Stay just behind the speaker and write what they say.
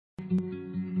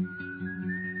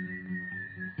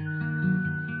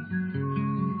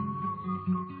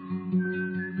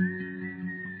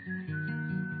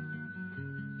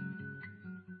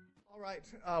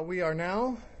right, we are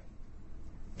now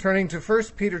turning to 1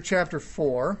 Peter chapter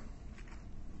 4,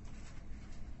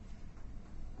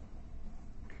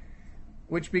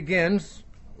 which begins,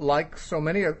 like so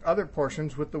many other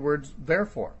portions, with the words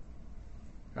therefore.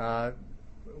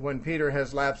 When Peter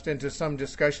has lapsed into some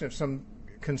discussion of some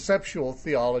conceptual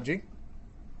theology,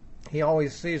 he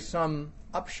always sees some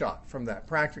upshot from that,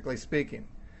 practically speaking.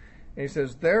 And he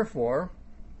says, therefore,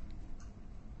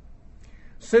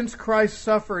 since Christ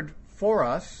suffered for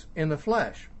us in the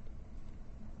flesh,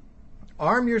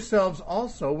 arm yourselves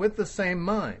also with the same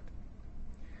mind.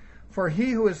 For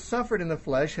he who has suffered in the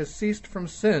flesh has ceased from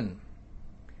sin,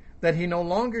 that he no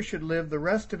longer should live the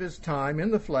rest of his time in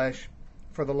the flesh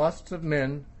for the lusts of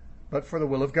men, but for the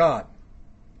will of God.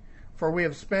 For we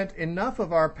have spent enough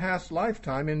of our past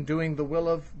lifetime in doing the will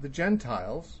of the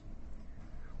Gentiles,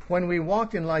 when we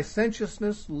walked in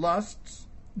licentiousness, lusts,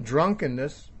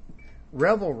 drunkenness,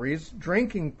 revelries,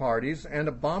 drinking parties, and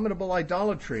abominable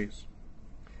idolatries.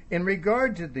 In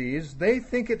regard to these, they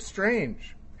think it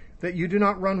strange that you do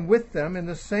not run with them in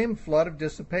the same flood of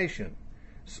dissipation,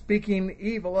 speaking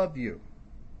evil of you.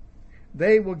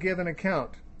 They will give an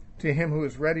account to him who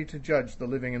is ready to judge the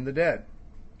living and the dead.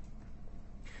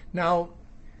 Now,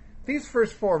 these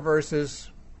first four verses,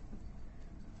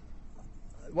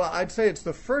 well, I'd say it's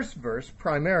the first verse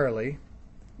primarily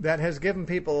that has given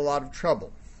people a lot of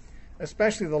trouble,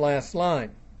 especially the last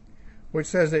line, which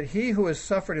says that he who has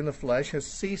suffered in the flesh has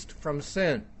ceased from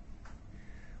sin.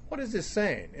 What is this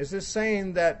saying? Is this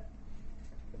saying that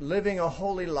living a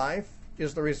holy life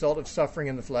is the result of suffering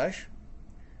in the flesh?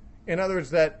 In other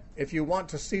words, that if you want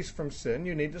to cease from sin,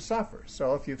 you need to suffer.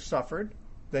 So if you've suffered,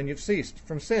 then you've ceased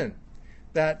from sin.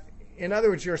 That, in other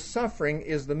words, your suffering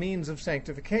is the means of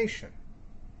sanctification.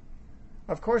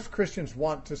 Of course, Christians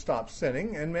want to stop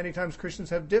sinning, and many times Christians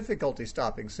have difficulty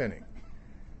stopping sinning.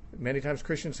 Many times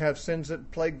Christians have sins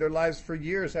that plague their lives for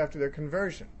years after their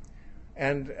conversion.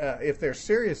 And if they're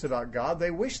serious about God,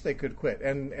 they wish they could quit.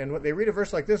 And when they read a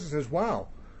verse like this, it says, wow,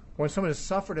 when someone has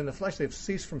suffered in the flesh, they've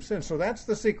ceased from sin. So that's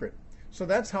the secret. So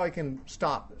that's how I can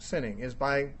stop sinning, is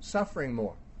by suffering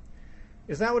more.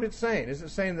 Is that what it's saying? Is it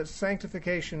saying that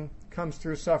sanctification comes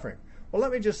through suffering? Well,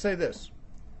 let me just say this.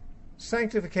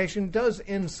 Sanctification does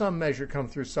in some measure come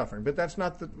through suffering, but that's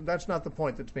not the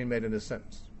point that's being made in this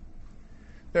sentence.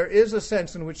 There is a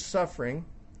sense in which suffering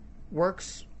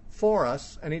works for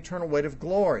us an eternal weight of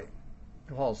glory,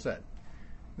 Paul said.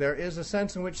 There is a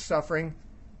sense in which suffering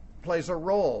plays a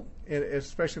role,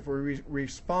 especially if we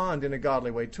respond in a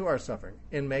godly way to our suffering,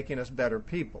 in making us better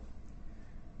people.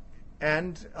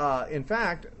 And in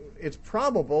fact, it's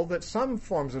probable that some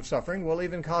forms of suffering will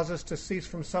even cause us to cease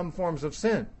from some forms of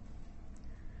sin,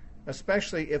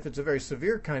 especially if it's a very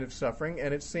severe kind of suffering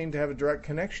and it's seen to have a direct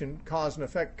connection, cause and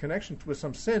effect connection with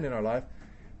some sin in our life.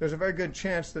 There's a very good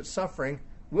chance that suffering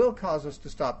will cause us to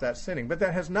stop that sinning. But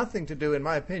that has nothing to do, in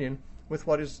my opinion, with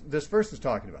what this verse is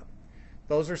talking about.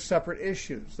 Those are separate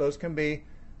issues. Those can be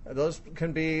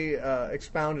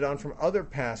expounded on from other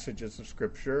passages of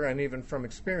Scripture and even from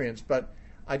experience. But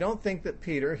I don't think that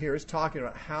Peter here is talking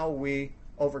about how we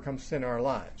overcome sin in our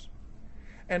lives.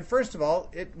 And first of all,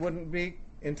 it wouldn't be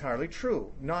entirely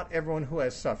true. Not everyone who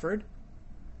has suffered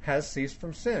has ceased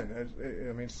from sin.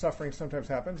 I mean, suffering sometimes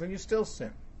happens and you still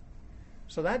sin.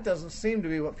 So that doesn't seem to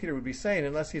be what Peter would be saying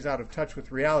unless he's out of touch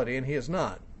with reality, and he is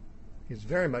not. He's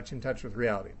very much in touch with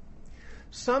reality.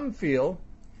 Some feel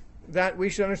that we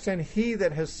should understand he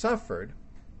that has suffered,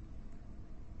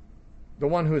 the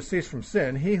one who has ceased from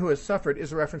sin, he who has suffered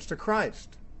is a reference to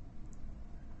Christ.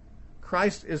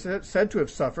 Christ is said to have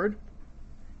suffered.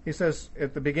 He says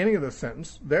at the beginning of the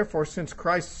sentence, therefore, since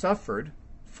Christ suffered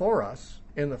for us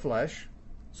in the flesh,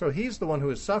 so he's the one who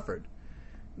has suffered.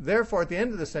 Therefore, at the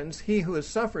end of the sentence, he who has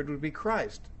suffered would be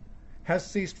Christ, has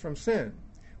ceased from sin.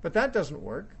 But that doesn't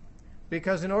work,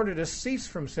 because in order to cease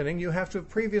from sinning, you have to have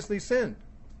previously sinned.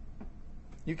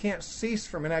 You can't cease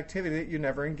from an activity that you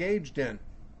never engaged in.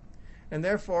 And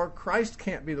therefore, Christ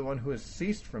can't be the one who has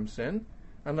ceased from sin,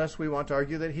 unless we want to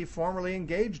argue that he formerly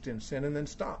engaged in sin and then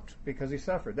stopped because he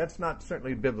suffered. That's not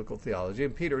certainly biblical theology,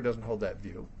 and Peter doesn't hold that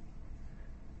view.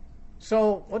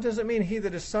 So what does it mean, he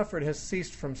that has suffered has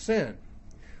ceased from sin?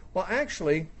 Well,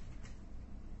 actually,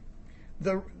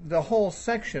 the whole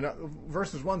section,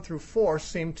 verses 1 through 4,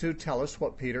 seem to tell us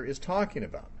what Peter is talking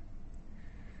about.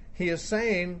 He is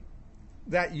saying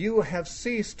that you have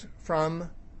ceased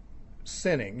from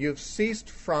sinning. You've ceased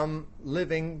from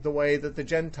living the way that the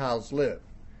Gentiles live,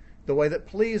 the way that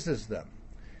pleases them.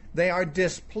 They are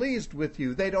displeased with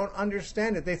you. They don't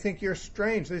understand it. They think you're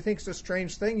strange. They think it's a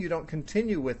strange thing you don't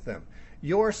continue with them.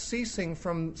 Your ceasing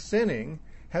from sinning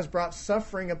has brought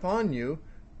suffering upon you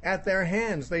At their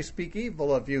hands they speak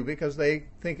evil of you because they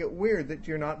think it weird that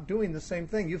you're not doing the same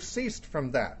thing. You've ceased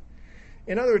from that.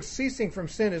 In other words, ceasing from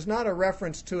sin is not a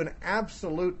reference to an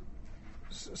absolute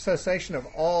cessation of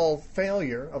all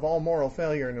failure, of all moral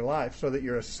failure in your life, so that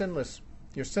you're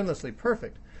sinlessly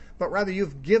perfect, but rather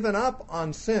you've given up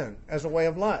on sin as a way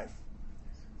of life.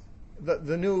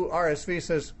 The new RSV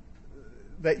says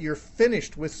that you're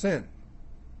finished with sin.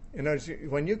 In other words,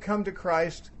 when you come to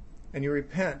Christ and you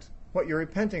repent, what you're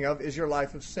repenting of is your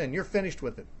life of sin. You're finished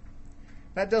with it.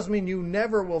 That doesn't mean you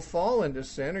never will fall into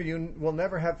sin or you will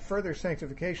never have further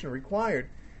sanctification required.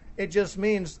 It just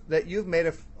means that you've made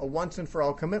a once and for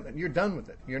all commitment. You're done with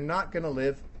it. You're not going to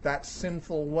live that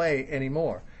sinful way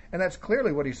anymore. And that's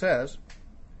clearly what he says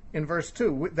in verse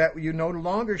 2, that you no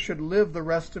longer should live the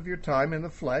rest of your time in the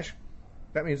flesh,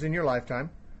 that means in your lifetime,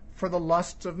 for the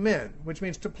lusts of men, which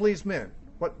means to please men,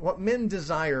 what men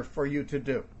desire for you to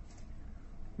do.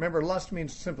 Remember, lust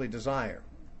means simply desire.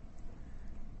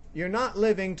 You're not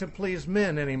living to please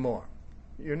men anymore.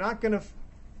 You're not going to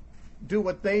do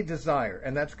what they desire,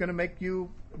 and that's going to make you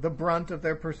the brunt of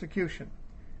their persecution.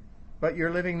 But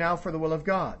you're living now for the will of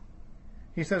God.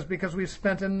 He says, because we've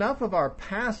spent enough of our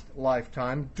past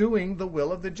lifetime doing the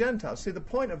will of the Gentiles. See, the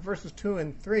point of verses 2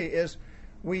 and 3 is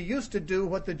we used to do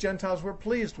what the Gentiles were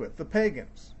pleased with, the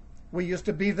pagans. We used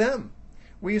to be them.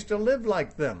 We used to live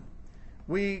like them.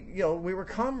 We were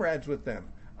comrades with them.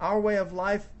 Our way of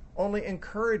life only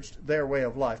encouraged their way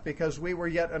of life because we were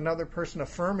yet another person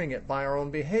affirming it by our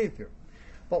own behavior.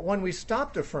 But when we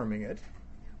stopped affirming it,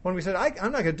 when we said,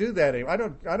 I'm not going to do that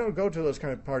anymore, I don't go to those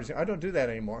kind of parties, I don't do that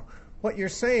anymore, what you're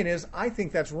saying is, I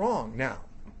think that's wrong now.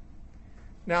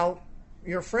 Now,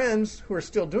 your friends who are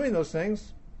still doing those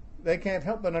things, they can't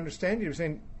help but understand you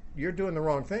saying, you're doing the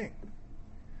wrong thing.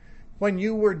 When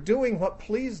you were doing what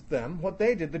pleased them, what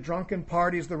they did, the drunken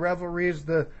parties, the revelries,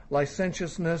 the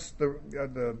licentiousness,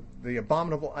 the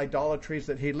abominable idolatries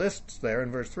that he lists there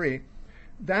in verse 3,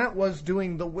 that was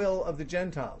doing the will of the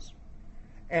Gentiles.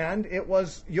 And it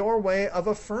was your way of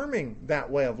affirming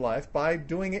that way of life by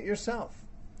doing it yourself.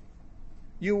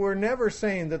 You were never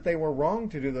saying that they were wrong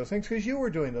to do those things because you were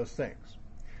doing those things.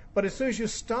 But as soon as you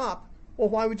stop, well,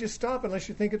 why would you stop unless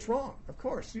you think it's wrong? Of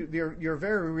course, your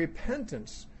very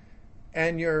repentance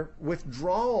and your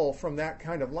withdrawal from that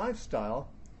kind of lifestyle,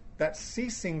 that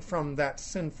ceasing from that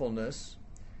sinfulness,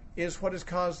 is what has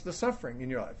caused the suffering in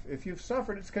your life. If you've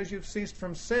suffered, it's because you've ceased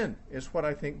from sin, is what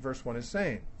I think verse 1 is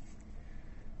saying.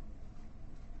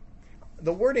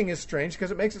 The wording is strange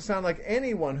because it makes it sound like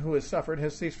anyone who has suffered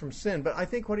has ceased from sin, but I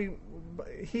think what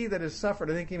he that has suffered,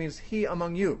 I think he means he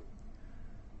among you.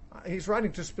 He's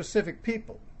writing to specific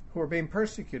people who are being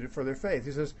persecuted for their faith.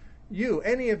 He says, you,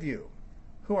 any of you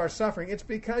who are suffering, it's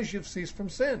because you've ceased from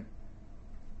sin,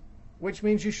 which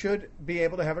means you should be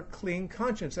able to have a clean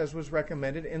conscience, as was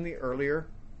recommended in the earlier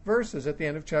verses at the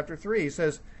end of chapter 3. He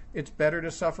says, it's better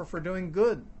to suffer for doing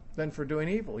good than for doing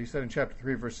evil, he said in chapter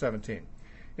 3, verse 17.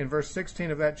 In verse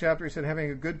 16 of that chapter, he said, having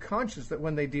a good conscience, that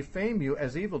when they defame you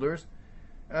as evildoers,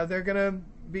 they're going to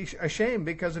be ashamed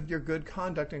because of your good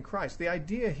conduct in Christ. The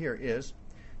idea here is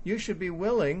you should be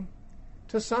willing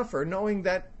to suffer, knowing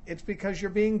that it's because you're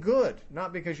being good,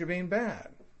 not because you're being bad.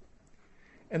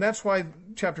 And that's why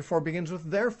chapter 4 begins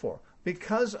with therefore.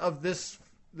 Because of this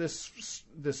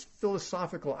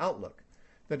philosophical outlook,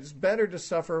 that it's better to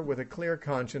suffer with a clear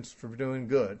conscience for doing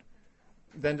good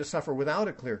than to suffer without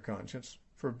a clear conscience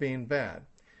for being bad.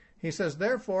 He says,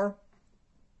 therefore,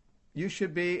 you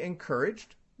should be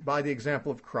encouraged by the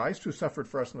example of Christ, who suffered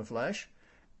for us in the flesh,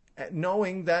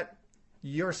 knowing that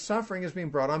your suffering is being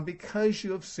brought on because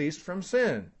you have ceased from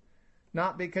sin,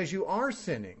 not because you are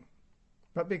sinning,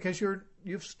 but because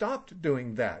you've stopped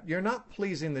doing that. You're not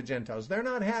pleasing the Gentiles. They're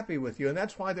not happy with you, and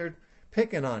that's why they're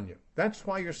picking on you. That's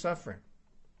why you're suffering.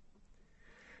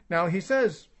 Now, he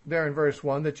says there in verse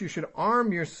 1 that you should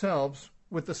arm yourselves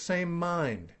with the same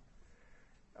mind,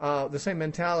 the same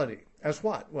mentality. As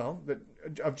what? Well,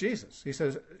 of Jesus. He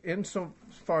says,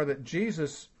 insofar that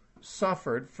Jesus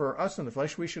suffered for us in the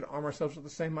flesh, we should arm ourselves with the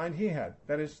same mind he had.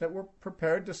 That is, that we're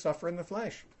prepared to suffer in the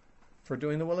flesh for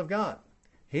doing the will of God.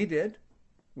 He did.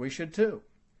 We should too.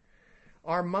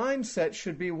 Our mindset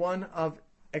should be one of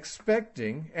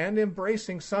expecting and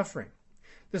embracing suffering.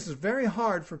 This is very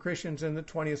hard for Christians in the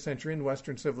 20th century in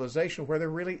Western civilization, where there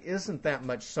really isn't that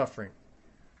much suffering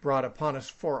brought upon us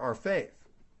for our faith.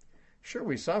 Sure,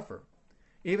 we suffer.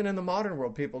 Even in the modern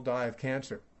world, people die of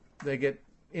cancer. They get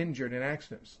injured in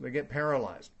accidents. They get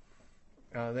paralyzed.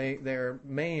 They're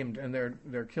maimed and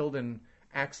they're killed in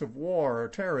acts of war or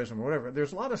terrorism or whatever.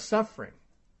 There's a lot of suffering,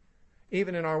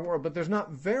 even in our world, but there's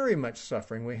not very much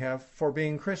suffering we have for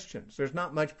being Christians. There's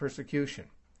not much persecution.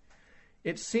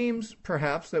 It seems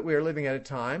perhaps that we are living at a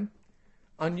time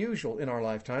unusual in our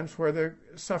lifetimes where the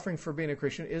suffering for being a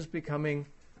Christian is becoming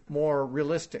more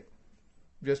realistic,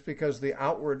 just because the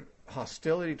outward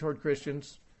hostility toward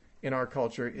Christians in our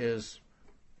culture is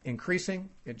increasing.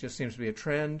 It just seems to be a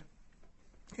trend.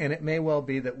 And it may well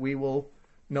be that we will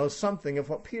know something of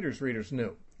what Peter's readers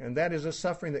knew, and that is a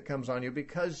suffering that comes on you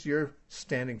because you're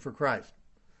standing for Christ.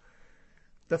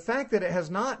 The fact that it has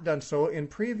not done so in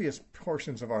previous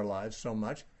portions of our lives so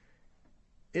much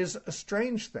is a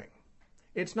strange thing.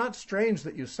 It's not strange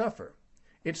that you suffer.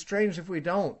 It's strange if we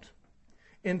don't.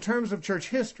 In terms of church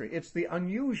history, it's the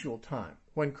unusual time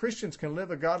when Christians can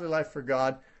live a godly life for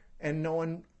God and no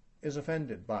one is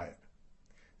offended by it.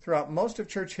 Throughout most of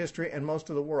church history and most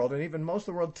of the world, and even most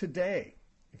of the world today,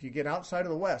 if you get outside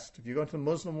of the West, if you go into the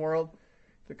Muslim world,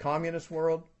 the communist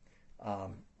world,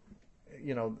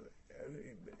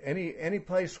 any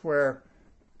place where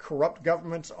corrupt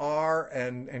governments are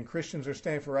and Christians are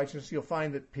standing for righteousness, you'll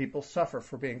find that people suffer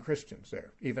for being Christians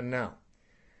there, even now.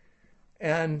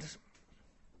 And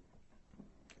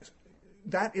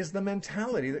that is the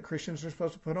mentality that Christians are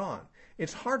supposed to put on.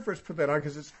 It's hard for us to put that on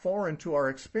because it's foreign to our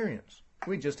experience.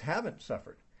 We just haven't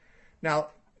suffered. Now,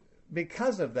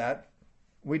 because of that,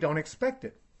 we don't expect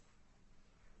it.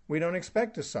 We don't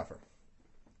expect to suffer.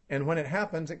 And when it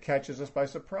happens, it catches us by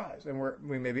surprise, and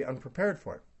we may be unprepared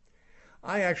for it.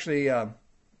 I actually, I've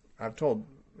told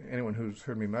anyone who's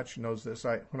heard me much knows this.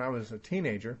 When I was a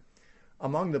teenager,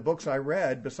 among the books I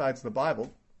read besides the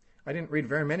Bible, I didn't read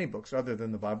very many books other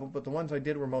than the Bible, but the ones I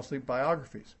did were mostly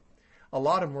biographies. A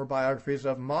lot of them were biographies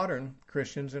of modern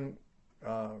Christians in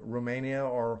Romania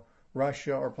or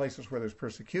Russia or places where there's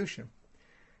persecution.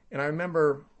 And I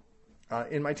remember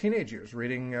in my teenage years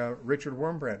reading Richard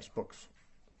Wurmbrand's books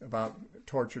about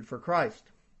Tortured for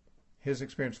Christ, his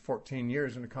experience 14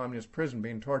 years in a communist prison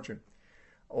being tortured,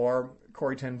 or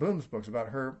Corrie ten Boom's books about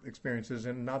her experiences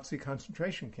in Nazi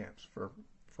concentration camps for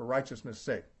righteousness'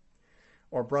 sake,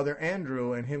 or Brother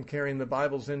Andrew and him carrying the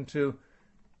Bibles into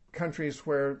countries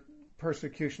where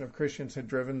persecution of Christians had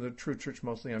driven the true church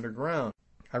mostly underground.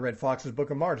 I read Fox's Book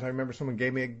of Martyrs. I remember someone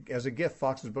gave me as a gift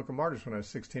Fox's Book of Martyrs when I was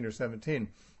 16 or 17.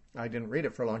 I didn't read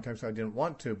it for a long time, so I didn't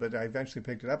want to, but I eventually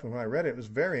picked it up, and when I read it, it was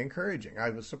very encouraging. I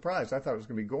was surprised. I thought it was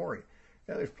going to be gory.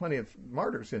 Yeah, there's plenty of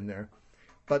martyrs in there,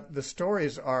 but the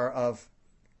stories are of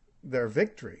their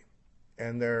victory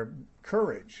and their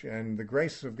courage and the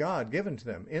grace of God given to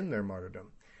them in their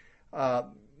martyrdom.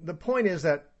 The point is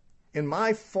that in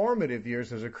my formative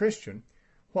years as a Christian,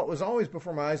 what was always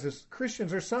before my eyes is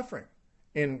Christians are suffering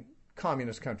in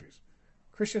communist countries.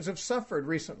 Christians have suffered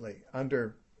recently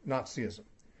under Nazism.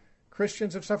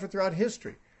 Christians have suffered throughout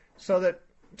history. So that,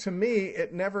 to me,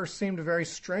 it never seemed very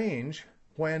strange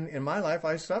when, in my life,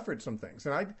 I suffered some things.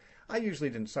 And I usually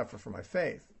didn't suffer for my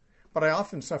faith, but I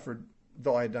often suffered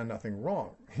though I had done nothing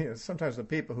wrong. Sometimes the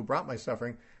people who brought my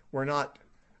suffering were not,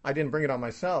 I didn't bring it on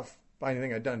myself by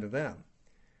anything I'd done to them.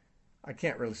 I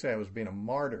can't really say I was being a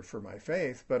martyr for my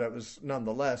faith, but it was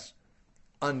nonetheless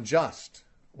unjust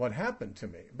what happened to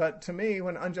me. But to me,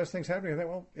 when unjust things happen, I think,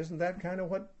 well, isn't that kind of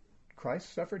what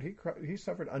Christ suffered? He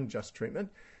suffered unjust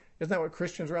treatment. Isn't that what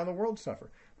Christians around the world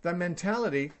suffer? The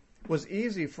mentality was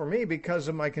easy for me because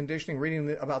of my conditioning,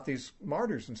 reading about these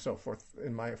martyrs and so forth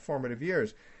in my formative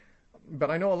years.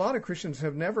 But I know a lot of Christians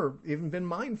have never even been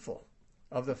mindful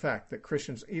of the fact that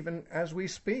Christians, even as we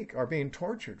speak, are being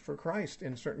tortured for Christ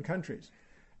in certain countries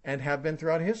and have been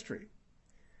throughout history.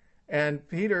 And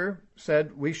Peter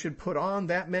said we should put on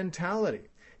that mentality.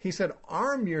 He said,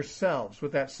 arm yourselves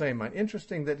with that same mind.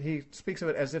 Interesting that he speaks of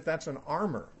it as if that's an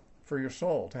armor for your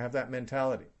soul, to have that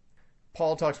mentality.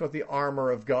 Paul talks about the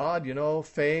armor of God,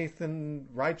 faith and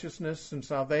righteousness and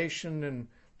salvation and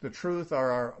the truth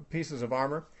are our pieces of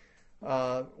armor.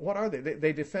 What are they?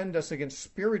 They defend us against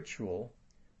spiritual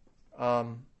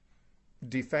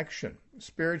defection,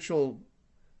 spiritual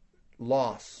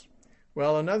loss.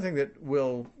 Well, another thing that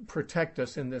will protect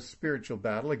us in this spiritual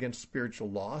battle against spiritual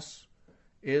loss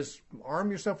is arm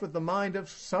yourself with the mind of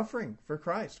suffering for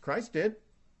Christ. Christ did.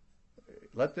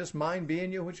 Let this mind be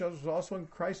in you, which was also in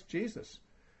Christ Jesus,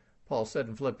 Paul said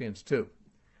in Philippians 2.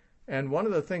 And one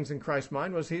of the things in Christ's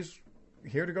mind was he's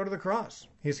here to go to the cross.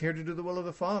 He's here to do the will of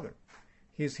the Father.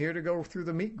 He's here to go through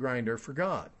the meat grinder for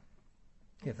God.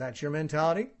 If that's your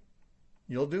mentality,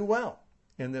 you'll do well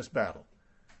in this battle.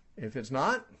 If it's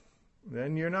not,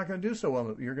 then you're not going to do so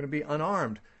well. You're going to be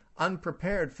unarmed,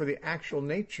 unprepared for the actual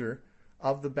nature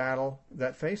of the battle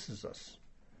that faces us.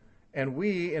 And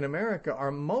we in America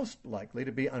are most likely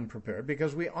to be unprepared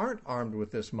because we aren't armed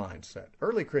with this mindset.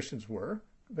 Early Christians were.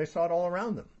 They saw it all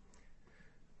around them.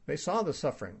 They saw the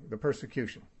suffering, the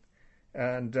persecution.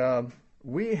 And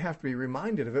we have to be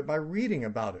reminded of it by reading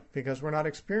about it, because we're not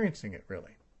experiencing it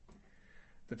really.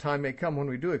 The time may come when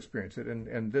we do experience it,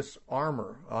 and this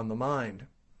armor on the mind,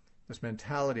 this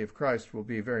mentality of Christ, will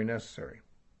be very necessary.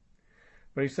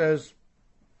 But he says,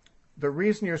 the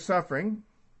reason you're suffering,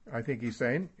 I think he's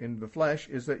saying, in the flesh,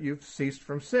 is that you've ceased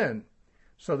from sin,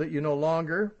 so that you no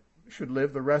longer should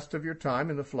live the rest of your time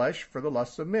in the flesh for the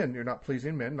lusts of men. You're not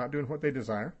pleasing men, not doing what they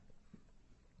desire,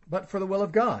 but for the will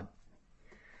of God.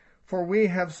 For we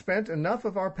have spent enough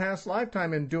of our past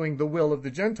lifetime in doing the will of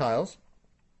the Gentiles,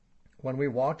 when we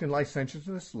walked in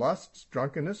licentiousness, lusts,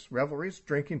 drunkenness, revelries,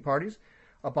 drinking parties,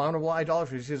 abominable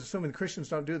idolatries. He's assuming the Christians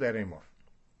don't do that anymore.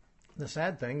 The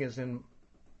sad thing is, in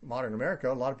modern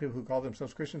America, a lot of people who call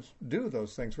themselves Christians do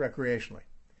those things recreationally.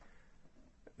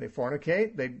 They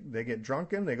fornicate, they get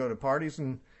drunken, they go to parties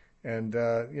and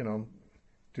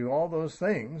do all those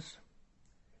things.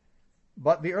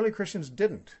 But the early Christians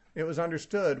didn't. It was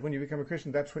understood when you become a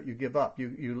Christian, that's what you give up.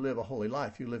 You live a holy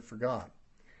life. You live for God.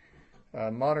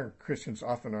 Modern Christians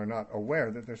often are not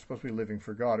aware that they're supposed to be living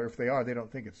for God, or if they are, they don't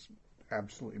think it's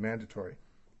absolutely mandatory.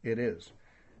 It is.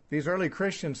 These early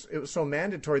Christians, it was so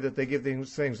mandatory that they give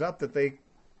these things up that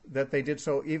they did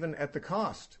so even at the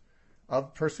cost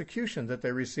of persecution that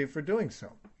they received for doing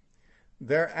so.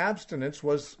 Their abstinence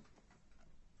was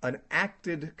an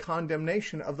acted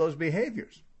condemnation of those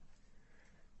behaviors.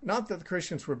 Not that the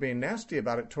Christians were being nasty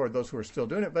about it toward those who were still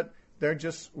doing it, but their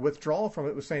just withdrawal from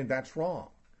it was saying that's wrong.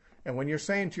 And when you're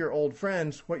saying to your old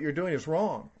friends, what you're doing is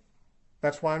wrong,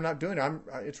 that's why I'm not doing it,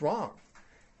 it's wrong,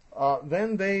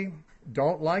 then they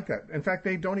don't like that. In fact,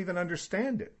 they don't even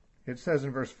understand it. It says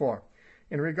in verse 4,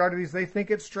 in regard to these, they think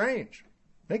it's strange.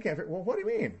 They can't, well, what do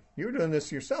you mean? You were doing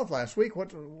this yourself last week.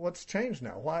 What's changed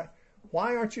now?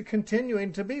 Why aren't you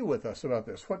continuing to be with us about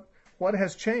this? What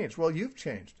has changed? Well, you've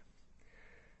changed.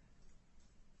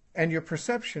 And your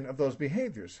perception of those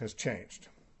behaviors has changed.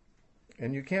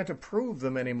 And you can't approve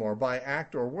them anymore by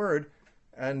act or word,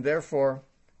 and therefore,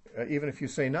 even if you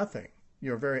say nothing,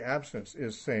 your very absence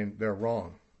is saying they're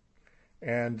wrong.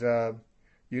 And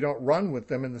you don't run with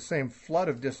them in the same flood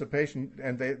of dissipation,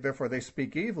 and therefore they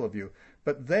speak evil of you.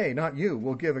 But they, not you,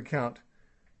 will give account.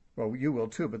 Well, you will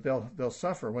too, but they'll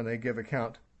suffer when they give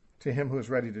account to him who is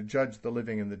ready to judge the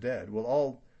living and the dead. We'll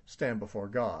all stand before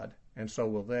God, and so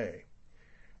will they.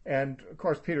 And, of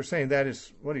course, Peter's saying that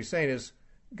is, what he's saying is,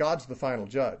 God's the final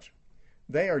judge.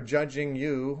 They are judging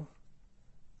you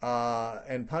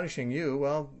and punishing you.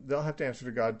 Well, they'll have to answer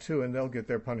to God too, and they'll get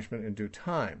their punishment in due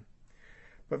time.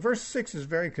 But verse 6 is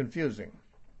very confusing.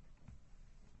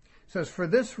 It says, for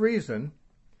this reason,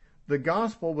 the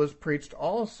gospel was preached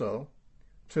also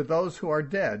to those who are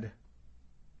dead,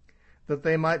 that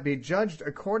they might be judged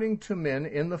according to men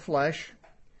in the flesh,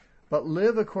 but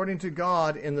live according to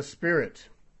God in the Spirit.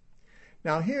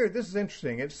 Now here, this is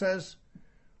interesting. It says,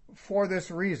 for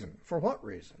this reason. For what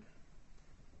reason?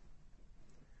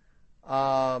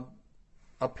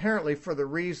 Apparently for the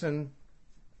reason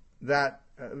that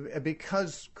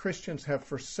because Christians have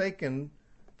forsaken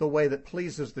the way that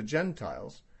pleases the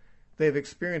Gentiles, they've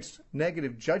experienced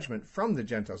negative judgment from the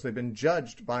Gentiles. They've been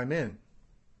judged by men,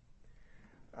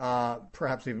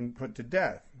 perhaps even put to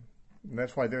death. And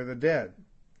that's why they're the dead.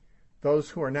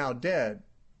 Those who are now dead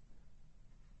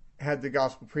had the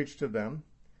gospel preached to them,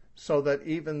 so that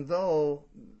even though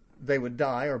they would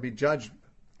die or be judged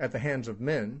at the hands of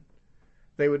men,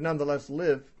 they would nonetheless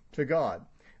live to God.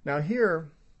 Now here,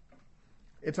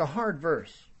 it's a hard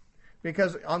verse,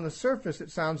 because on the surface it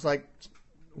sounds like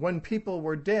when people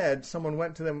were dead, someone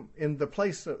went to them in the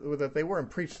place that they were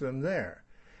and preached to them there.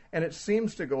 And it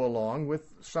seems to go along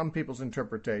with some people's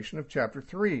interpretation of chapter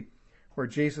 3, where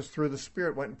Jesus, through the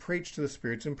Spirit, went and preached to the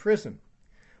spirits in prison.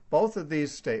 Both of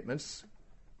these statements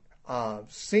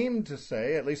seem to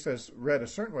say, at least as read a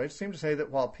certain way, seem to say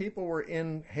that while people were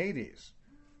in Hades,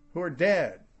 who are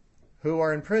dead, who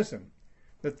are in prison,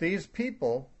 that these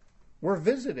people were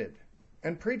visited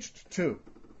and preached to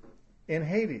in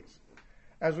Hades.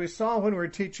 As we saw when we were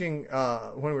teaching,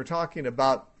 when we were talking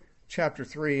about chapter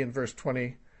 3 and verse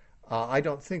 20, I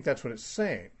don't think that's what it's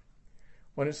saying.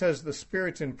 When it says the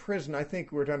spirits in prison, I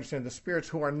think we're to understand the spirits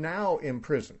who are now in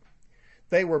prison.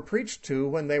 They were preached to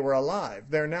when they were alive.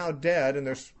 They're now dead and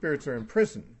their spirits are in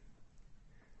prison.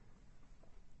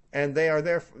 And they are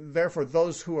therefore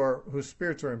those whose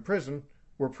spirits are in prison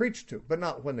were preached to, but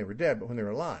not when they were dead, but when they were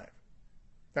alive.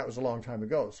 That was a long time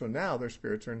ago. So now their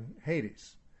spirits are in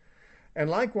Hades. And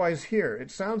likewise here,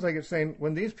 it sounds like it's saying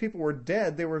when these people were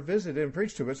dead, they were visited and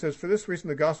preached to. It says, for this reason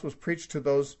the gospel was preached to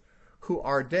those who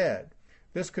are dead.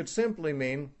 This could simply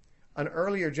mean an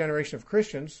earlier generation of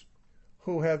Christians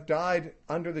who have died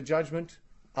under the judgment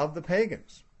of the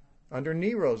pagans, under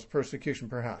Nero's persecution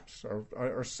perhaps,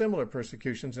 or similar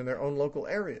persecutions in their own local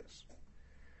areas.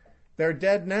 They're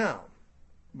dead now,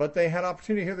 but they had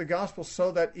opportunity to hear the gospel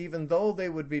so that even though they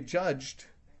would be judged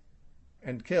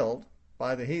and killed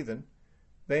by the heathen,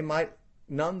 they might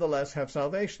nonetheless have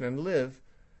salvation and live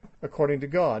according to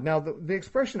God. Now, the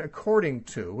expression according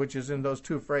to, which is in those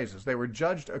two phrases, they were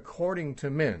judged according to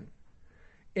men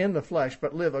in the flesh,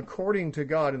 but live according to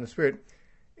God in the Spirit.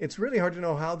 It's really hard to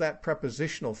know how that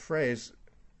prepositional phrase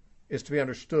is to be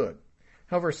understood.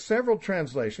 However, several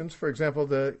translations, for example,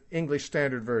 the English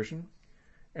Standard Version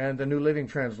and the New Living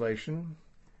Translation,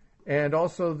 and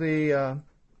also the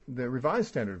Revised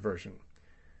Standard Version,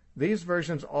 these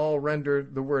versions all render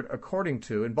the word according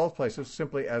to, in both places,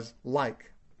 simply as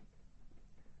like.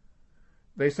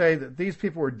 They say that these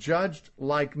people were judged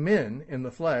like men in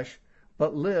the flesh,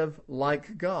 but live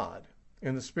like God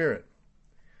in the Spirit.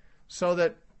 So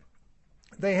that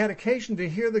they had occasion to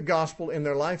hear the gospel in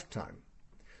their lifetime,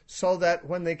 so that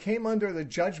when they came under the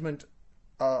judgment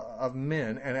of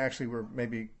men and actually were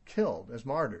maybe killed as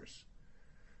martyrs,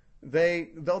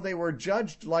 though they were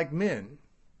judged like men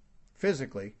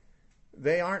physically,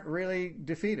 they aren't really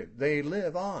defeated. They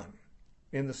live on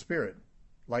in the Spirit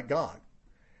like God.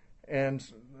 And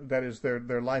that is,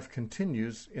 their life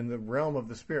continues in the realm of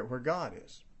the Spirit where God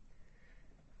is.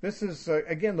 This is,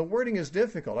 again, the wording is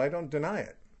difficult. I don't deny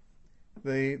it.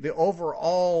 The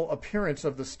overall appearance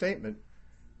of the statement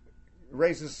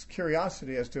raises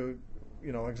curiosity as to,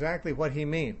 exactly what he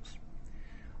means.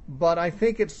 But I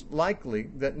think it's likely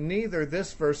that neither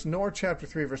this verse nor chapter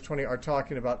 3, verse 20 are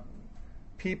talking about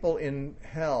people in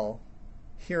hell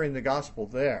hearing the gospel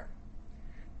there.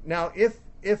 Now, if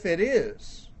it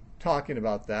is talking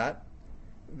about that,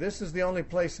 this is the only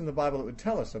place in the Bible that would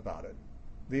tell us about it,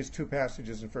 these two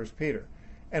passages in 1 Peter.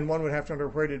 And one would have to wonder,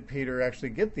 where did Peter actually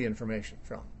get the information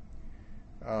from?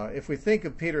 If we think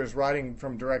of Peter as writing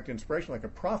from direct inspiration like a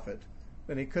prophet,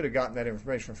 then he could have gotten that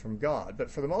information from God. But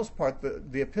for the most part,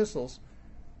 the epistles,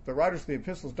 the writers of the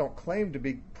epistles don't claim to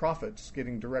be prophets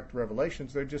getting direct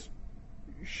revelations. They're just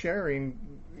sharing,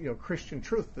 Christian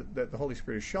truth that the Holy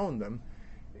Spirit has shown them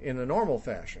in a normal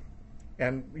fashion.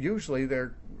 And usually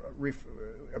they're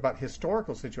about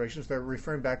historical situations. They're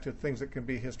referring back to things that can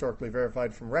be historically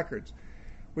verified from records.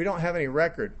 We don't have any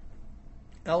record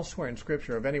elsewhere in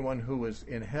Scripture of anyone who was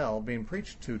in hell being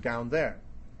preached to down there.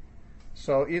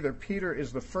 So either Peter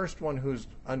is the first one who's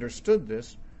understood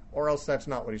this, or else that's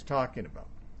not what he's talking about,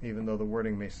 even though the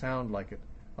wording may sound like it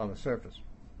on the surface.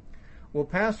 We'll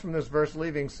pass from this verse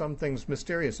leaving some things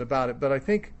mysterious about it, but I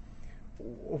think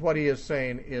what he is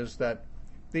saying is that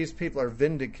these people are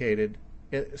vindicated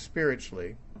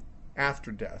spiritually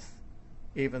after death,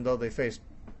 even though they face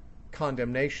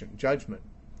condemnation, judgment,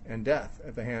 and death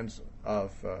at the hands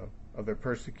of their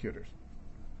persecutors.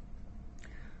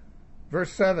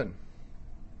 Verse 7,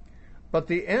 "But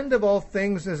the end of all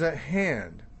things is at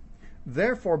hand.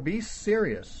 Therefore be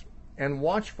serious and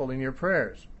watchful in your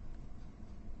prayers.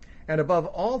 And above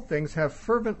all things have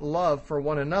fervent love for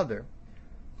one another,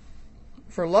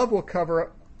 for love will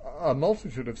cover a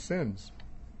multitude of sins.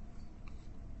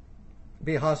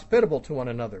 Be hospitable to one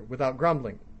another without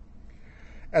grumbling.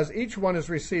 As each one has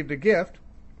received a gift,"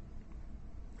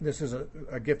 this is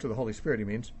a gift of the Holy Spirit, he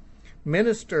means,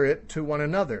 "minister it to one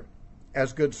another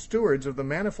as good stewards of the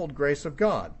manifold grace of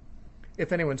God.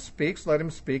 If anyone speaks, let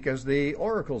him speak as the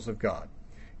oracles of God.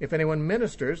 If anyone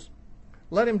ministers,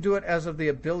 let him do it as of the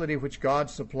ability which God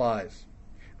supplies,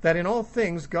 that in all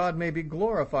things God may be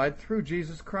glorified through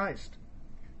Jesus Christ,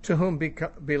 to whom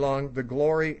belong the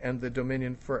glory and the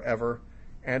dominion forever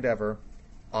and ever.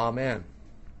 Amen."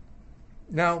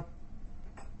 Now,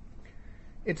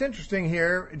 it's interesting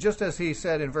here, just as he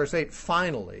said in verse 8,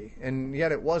 finally, and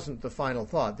yet it wasn't the final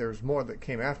thought. There's more that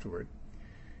came afterward.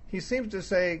 He seems to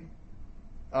say,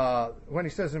 when he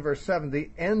says in verse 7, the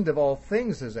end of all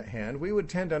things is at hand, we would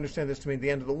tend to understand this to mean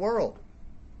the end of the world.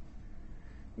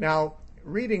 Now,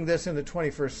 reading this in the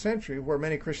 21st century, where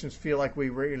many Christians feel like we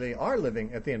really are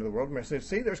living at the end of the world, we say,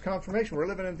 see, there's confirmation. We're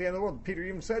living at the end of the world. Peter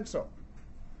even said so.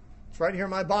 It's right here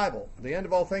in my Bible. The end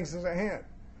of all things is at hand.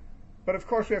 But of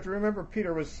course, we have to remember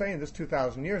Peter was saying this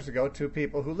 2,000 years ago to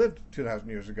people who lived 2,000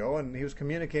 years ago, and he was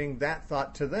communicating that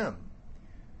thought to them,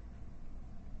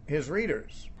 his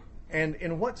readers. And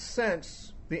in what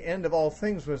sense the end of all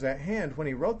things was at hand when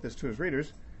he wrote this to his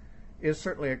readers is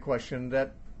certainly a question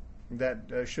that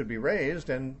should be raised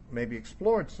and maybe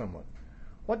explored somewhat.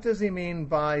 What does he mean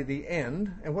by the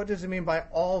end, and what does he mean by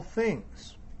all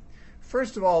things?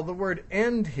 First of all, the word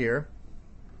end here,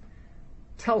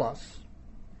 telos,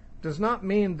 does not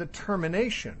mean the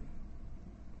termination.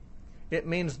 It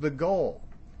means the goal.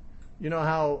 You know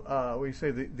how we say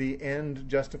the end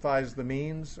justifies the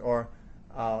means, or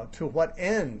to what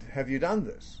end have you done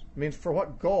this? It means for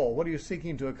what goal? What are you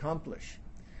seeking to accomplish?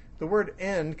 The word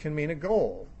end can mean a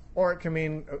goal, or it can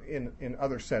mean, in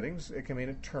other settings, it can mean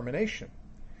a termination.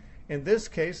 In this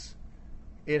case,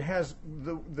 it has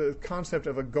the concept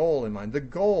of a goal in mind. The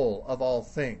goal of all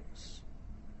things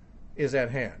is at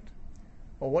hand.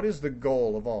 Well, what is the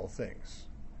goal of all things?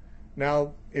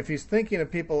 Now, if he's thinking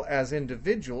of people as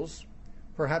individuals,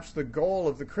 perhaps the goal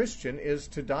of the Christian is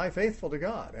to die faithful to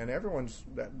God. And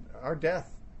our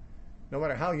death, no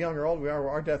matter how young or old we are,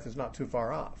 our death is not too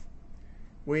far off.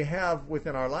 We have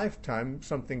within our lifetime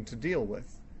something to deal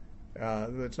with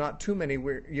that's not too many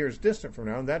years distant from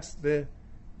now, and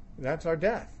that's our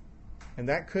death. And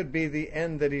that could be the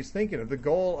end that he's thinking of. The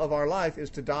goal of our life is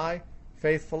to die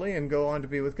faithfully and go on to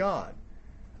be with God.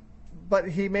 But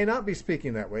he may not be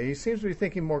speaking that way. He seems to be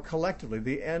thinking more collectively,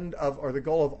 the end of, or the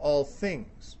goal of all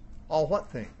things. All what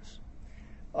things?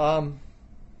 Of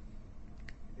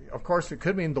course, it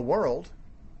could mean the world.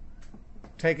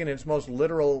 Taken in its most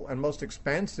literal and most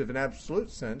expansive and absolute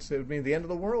sense, it would mean the end of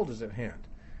the world is at hand.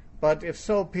 But if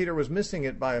so, Peter was missing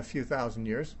it by a few thousand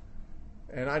years,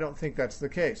 and I don't think that's the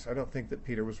case. I don't think that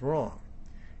Peter was wrong.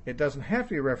 It doesn't have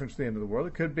to be a reference to the end of the world.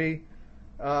 It could be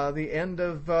the end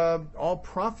of all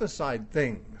prophesied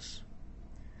things.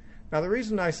 Now, the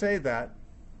reason I say that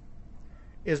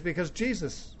is because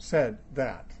Jesus said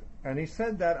that. And he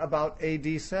said that about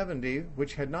AD 70,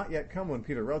 which had not yet come when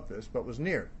Peter wrote this, but was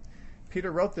near.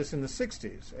 Peter wrote this in the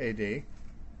 60s AD.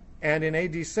 And in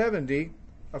AD 70,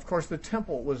 of course, the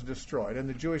temple was destroyed, and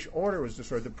the Jewish order was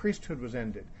destroyed. The priesthood was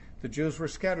ended. The Jews were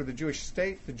scattered. The Jewish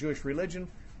state, the Jewish religion,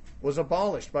 was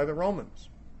abolished by the Romans,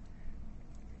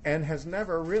 and has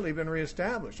never really been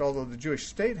reestablished. Although the Jewish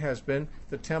state has been,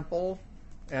 the temple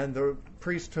and the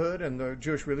priesthood and the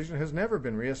Jewish religion has never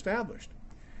been reestablished.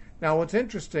 Now, what's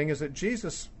interesting is that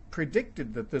Jesus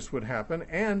predicted that this would happen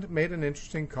and made an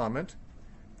interesting comment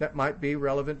that might be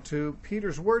relevant to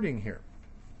Peter's wording here.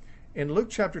 In Luke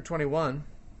chapter 21,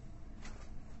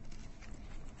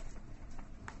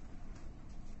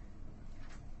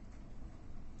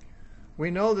 we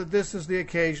know that this is the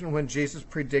occasion when Jesus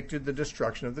predicted the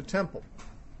destruction of the temple.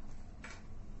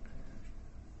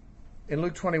 In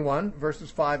Luke 21, verses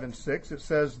 5 and 6, it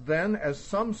says, "Then as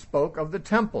some spoke of the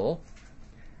temple,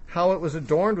 how it was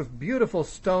adorned with beautiful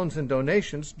stones and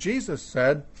donations, Jesus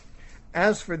said,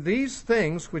 'As for these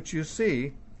things which you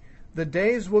see, the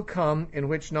days will come in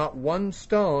which not one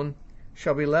stone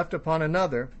shall be left upon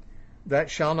another that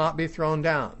shall not be thrown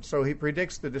down.'" So he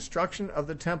predicts the destruction of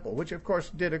the temple, which of course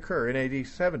did occur in AD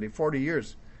 70, 40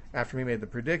 years after he made the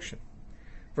prediction.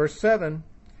 Verse 7,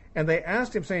 "And they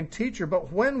asked him, saying, 'Teacher,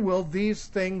 but when will these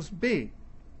things be?'"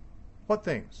 What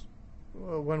things?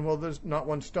 When will there not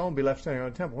one stone be left standing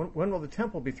on the temple? When will the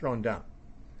temple be thrown down?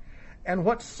 "And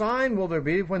what sign will there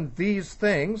be when these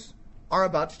things are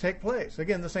about to take place?"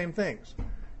 Again, the same things.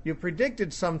 You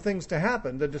predicted some things to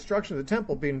happen, the destruction of the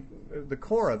temple being the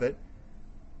core of it.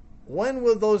 When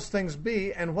will those things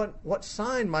be, and what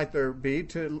sign might there be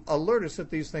to alert us that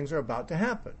these things are about to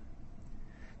happen?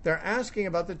 They're asking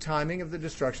about the timing of the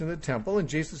destruction of the temple, and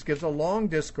Jesus gives a long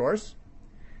discourse,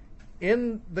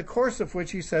 in the course of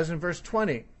which he says in verse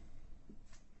 20,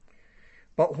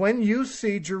 "But when you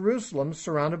see Jerusalem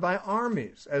surrounded by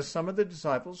armies," as some of the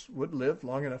disciples would live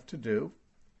long enough to do,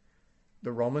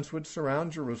 the Romans would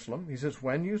surround Jerusalem. He says,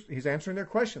 he's answering their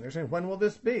question. They're saying, when will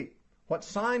this be? What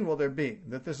sign will there be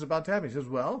that this is about to happen? He says,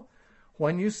 well,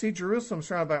 when you see Jerusalem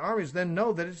surrounded by armies, then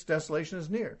know that its desolation is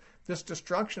near. This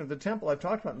destruction of the temple I've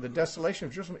talked about, the desolation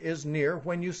of Jerusalem, is near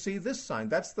when you see this sign.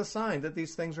 That's the sign that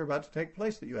these things are about to take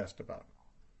place that you asked about.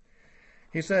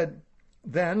 He said,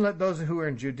 "Then let those who are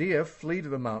in Judea flee to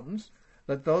the mountains.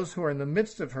 Let those who are in the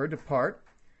midst of her depart.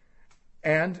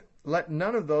 And let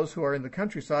none of those who are in the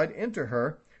countryside enter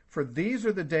her. For these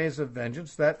are the days of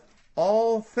vengeance, that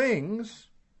all things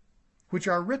which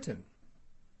are written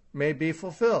may be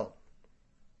fulfilled."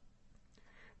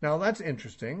 Now that's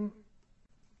interesting.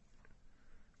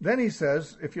 Then he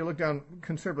says, if you look down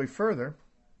considerably further,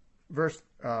 verse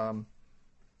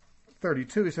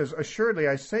 32, he says, "Assuredly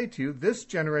I say to you, this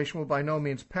generation will by no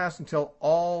means pass until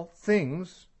all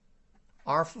things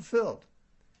are fulfilled."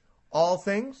 All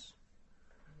things?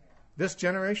 This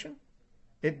generation?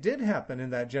 It did happen in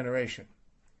that generation.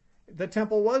 The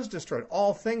temple was destroyed.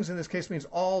 All things in this case means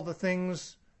all the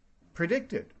things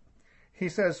predicted. He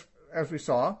says, as we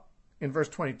saw in verse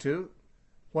 22,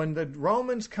 when the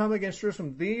Romans come against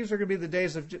Jerusalem, these are going to be the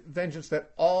days of vengeance,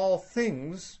 that all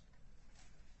things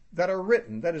that are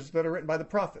written, that is, that are written by the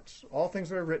prophets, all things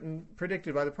that are written,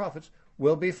 predicted by the prophets,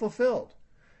 will be fulfilled.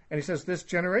 And he says this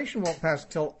generation won't pass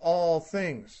till all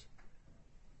things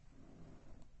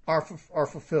are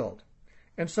fulfilled.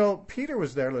 And so Peter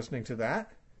was there listening to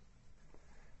that.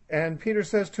 And Peter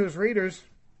says to his readers,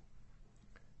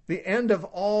 the end of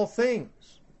all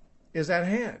things is at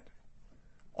hand.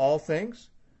 All things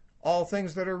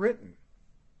that are written.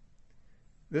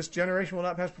 This generation will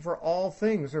not pass before all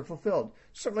things are fulfilled.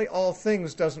 Certainly all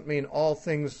things doesn't mean all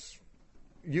things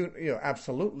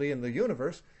absolutely in the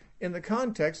universe. In the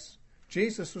context,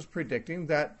 Jesus was predicting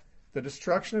that the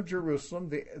destruction of Jerusalem,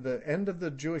 the end of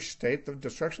the Jewish state, the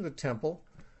destruction of the temple,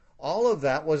 all of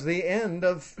that was the end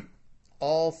of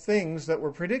all things that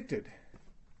were predicted.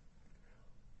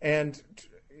 And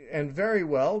very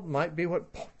well might be what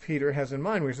Peter has in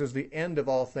mind, where he says the end of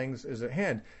all things is at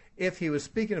hand. If he was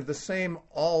speaking of the same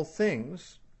all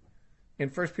things in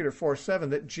 1 Peter 4:7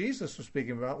 that Jesus was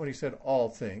speaking about when he said all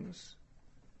things,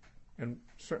 and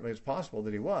certainly it's possible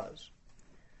that he was,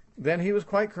 then he was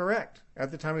quite correct.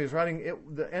 At the time he was writing,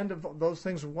 the end of those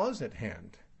things was at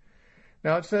hand.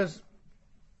 Now it says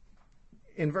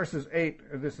in verses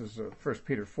 8, this is 1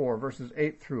 Peter 4, verses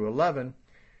 8 through 11,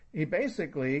 he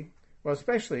basically, well,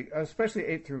 especially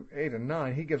 8 through 8 and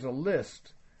 9, he gives a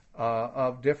list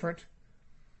of different,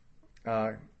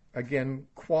 again,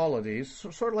 qualities,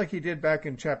 sort of like he did back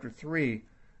in chapter 3,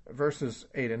 verses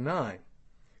 8 and 9.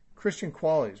 Christian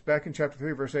qualities. Back in chapter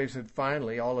 3, verse 8, he said,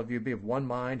 finally, all of you be of one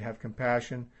mind, have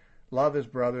compassion, love as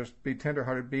brothers, be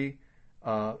tenderhearted, be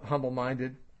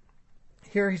humble-minded.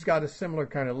 Here he's got a similar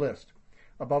kind of list.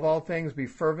 Above all things, be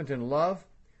fervent in love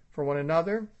for one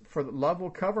another, for love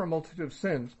will cover a multitude of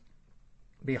sins.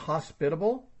 Be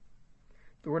hospitable.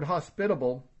 The word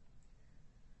hospitable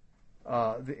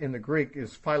in the Greek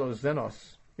is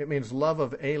philoxenos. It means love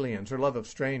of aliens or love of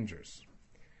strangers.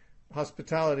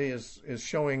 Hospitality is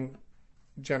showing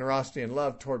generosity and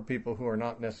love toward people who are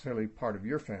not necessarily part of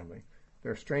your family.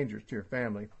 They're strangers to your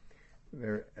family.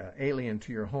 They're alien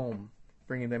to your home.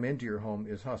 Bringing them into your home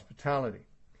is hospitality.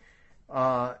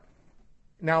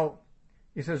 Now,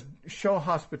 he says, show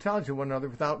hospitality to one another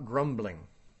without grumbling.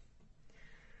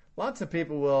 Lots of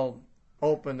people will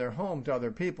open their home to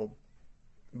other people,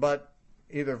 but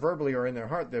either verbally or in their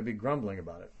heart, they'll be grumbling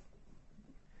about it.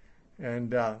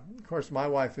 And, of course, my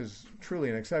wife is truly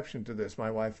an exception to this, my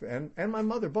wife and my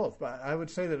mother both. But I would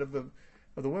say that of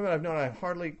the women I've known, I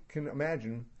hardly can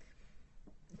imagine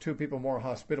two people more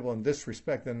hospitable in this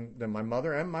respect than my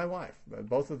mother and my wife.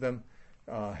 Both of them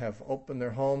have opened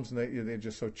their homes, and they're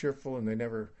just so cheerful, and they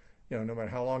never, no matter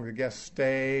how long the guests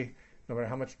stay, no matter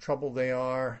how much trouble they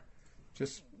are,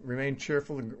 just remain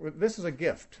cheerful. This is a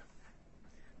gift.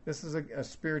 This is a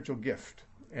spiritual gift.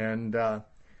 And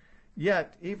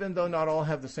yet, even though not all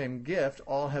have the same gift,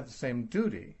 all have the same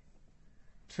duty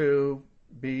to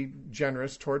be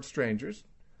generous towards strangers,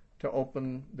 to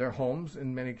open their homes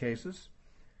in many cases.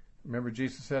 Remember,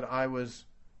 Jesus said, I was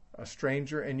a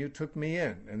stranger and you took me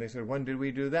in. And they said, when did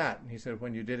we do that? And he said,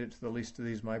 when you did it to the least of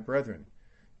these, my brethren,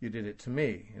 you did it to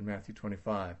me, in Matthew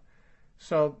 25.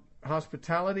 So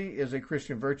hospitality is a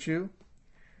Christian virtue.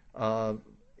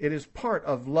 It is part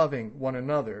of loving one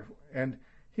another. And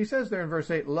he says there in verse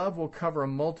 8, love will cover a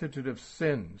multitude of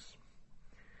sins.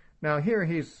 Now here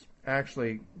he's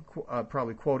actually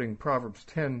probably quoting Proverbs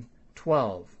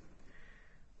 10:12.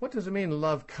 What does it mean,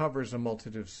 love covers a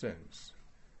multitude of sins?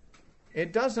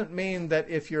 It doesn't mean that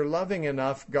if you're loving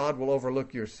enough, God will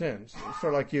overlook your sins. It's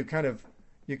sort of like you kind of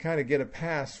get a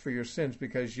pass for your sins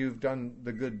because you've done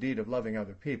the good deed of loving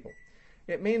other people.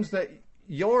 It means that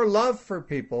your love for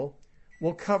people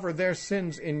will cover their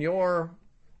sins in your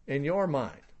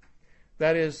mind.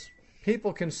 That is,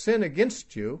 people can sin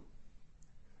against you,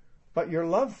 but your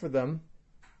love for them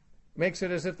makes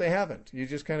it as if they haven't. You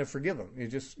just kind of forgive them.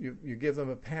 You give them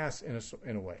a pass in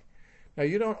a way. Now,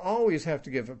 you don't always have to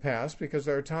give a pass, because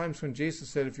there are times when Jesus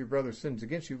said, if your brother sins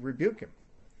against you, rebuke him.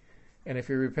 And if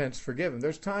he repents, forgive him.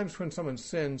 There's times when someone's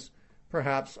sins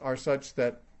perhaps are such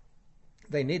that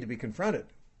they need to be confronted,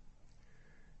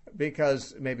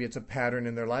 because maybe it's a pattern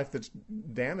in their life that's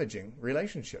damaging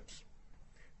relationships.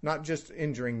 Not just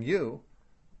injuring you,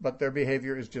 but their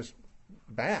behavior is just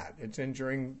bad. It's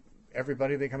injuring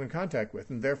everybody they come in contact with.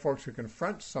 And therefore, to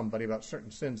confront somebody about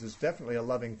certain sins is definitely a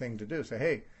loving thing to do. Say,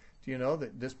 hey, do you know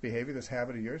that this behavior, this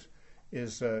habit of yours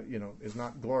is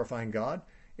not glorifying God?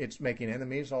 It's making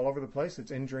enemies all over the place. It's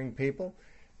injuring people.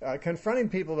 Confronting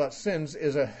people about sins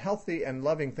is a healthy and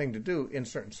loving thing to do in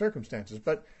certain circumstances.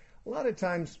 But a lot of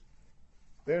times,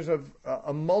 there's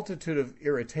a multitude of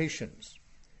irritations.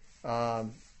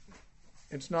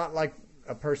 It's not like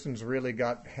a person's really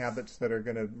got habits that are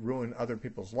going to ruin other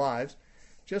people's lives.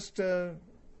 Just a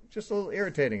little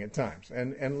irritating at times.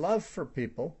 And love for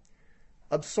people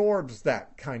absorbs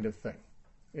that kind of thing.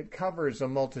 It covers a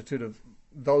multitude of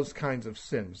those kinds of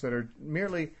sins that are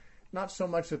merely not so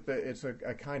much that it's a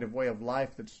kind of way of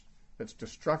life that's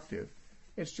destructive.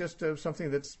 It's just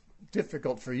something that's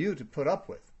difficult for you to put up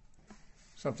with,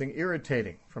 something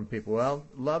irritating from people. Well,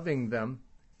 loving them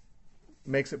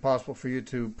makes it possible for you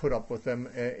to put up with them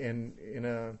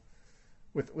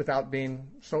without being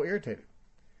so irritated.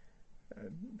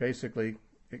 Basically,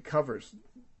 it covers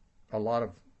a lot of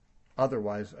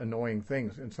otherwise annoying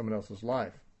things in someone else's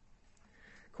life.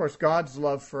 Of course, God's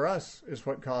love for us is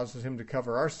what causes him to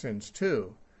cover our sins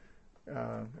too,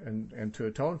 and to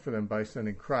atone for them by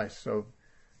sending Christ. So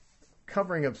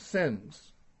covering of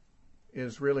sins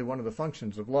is really one of the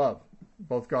functions of love,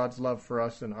 both God's love for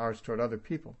us and ours toward other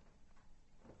people.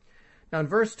 Now in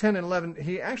verse 10 and 11,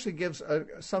 he actually gives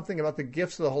something about the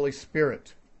gifts of the Holy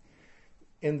Spirit.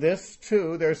 In this,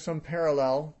 too, there's some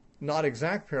parallel, not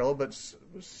exact parallel, but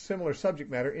similar subject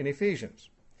matter in Ephesians.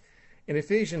 In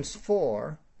Ephesians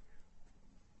 4,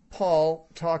 Paul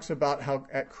talks about how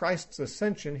at Christ's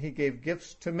ascension he gave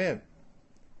gifts to men.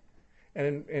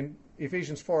 And in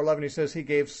Ephesians 4:11 he says he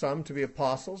gave some to be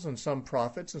apostles and some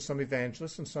prophets and some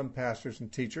evangelists and some pastors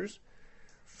and teachers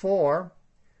for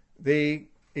the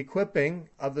equipping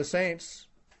of the saints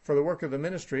for the work of the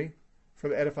ministry, for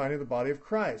the edifying of the body of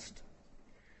Christ.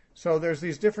 So there's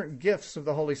these different gifts of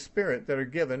the Holy Spirit that are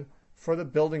given for the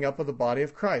building up of the body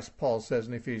of Christ, Paul says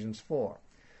in Ephesians 4.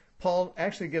 Paul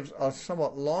actually gives a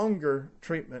somewhat longer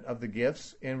treatment of the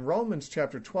gifts in Romans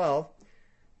chapter 12.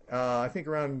 I think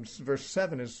around verse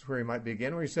 7 is where he might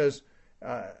begin, where he says,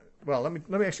 let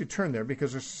me actually turn there,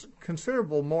 because there's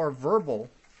considerable more verbal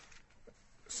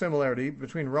similarity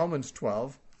between Romans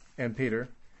 12 and Peter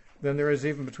than there is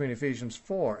even between Ephesians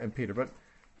 4 and Peter. But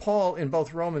Paul, in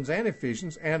both Romans and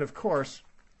Ephesians, and of course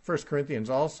 1 Corinthians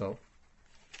also,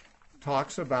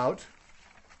 talks about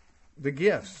the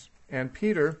gifts. And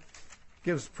Peter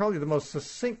gives probably the most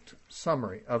succinct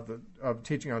summary of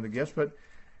teaching on the gifts. But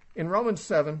in Romans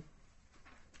 12,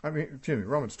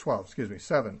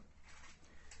 7.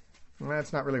 Well,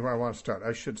 that's not really where I want to start.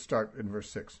 I should start in verse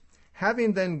 6.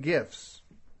 Having then gifts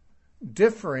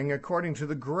differing according to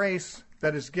the grace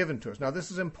that is given to us. Now,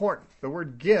 this is important. The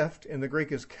word gift in the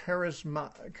Greek is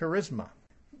charisma.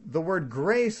 The word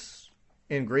grace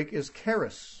in Greek is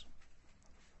charis.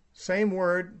 Same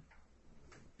word,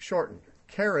 shortened.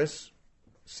 Charis,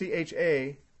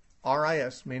 charis,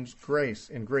 means grace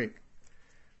in Greek.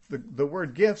 The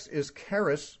word gifts is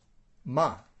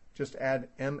charisma. Just add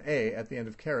ma at the end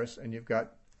of charis, and you've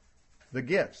got the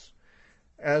gifts.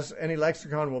 As any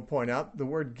lexicon will point out, the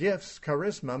word gifts,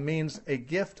 charisma, means a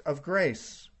gift of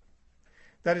grace.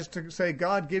 That is to say,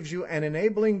 God gives you an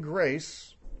enabling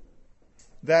grace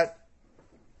that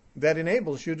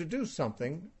enables you to do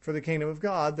something for the kingdom of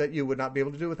God that you would not be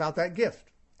able to do without that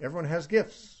gift. Everyone has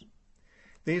gifts.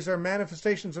 These are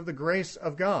manifestations of the grace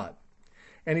of God.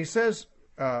 And he says,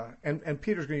 and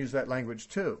Peter's going to use that language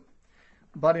too.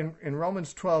 But in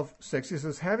Romans 12:6, he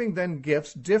says, having then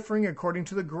gifts differing according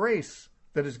to the grace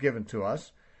that is given to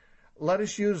us, let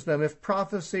us use them. If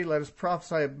prophecy, let us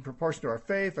prophesy in proportion to our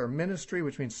faith, or ministry,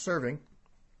 which means serving,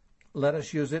 let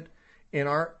us use it in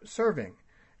our serving.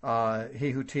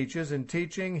 He who teaches in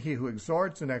teaching, he who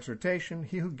exhorts in exhortation,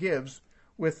 he who gives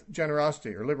with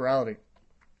generosity or liberality,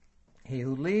 he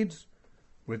who leads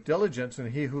with diligence,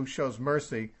 and he who shows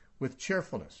mercy with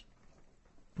cheerfulness.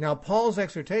 Now, Paul's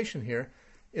exhortation here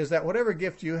is that whatever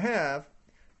gift you have,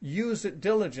 use it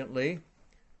diligently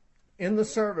in the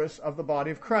service of the body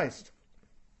of Christ.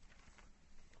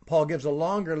 Paul gives a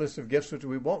longer list of gifts, which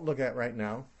we won't look at right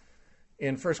now,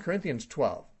 in 1 Corinthians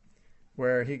 12,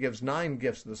 where he gives 9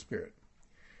 gifts of the Spirit.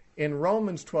 In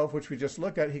Romans 12, which we just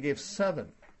looked at, he gave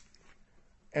 7.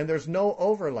 And there's no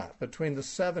overlap between the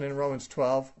 7 in Romans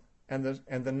 12 and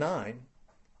the 9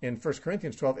 in 1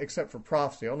 Corinthians 12, except for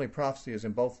prophecy. Only prophecy is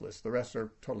in both lists. The rest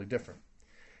are totally different.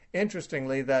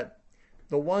 Interestingly, that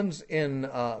the ones in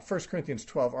 1 Corinthians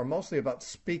 12 are mostly about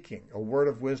speaking, a word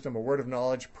of wisdom, a word of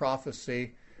knowledge,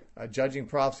 prophecy, judging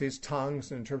prophecies,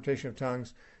 tongues, and interpretation of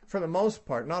tongues. For the most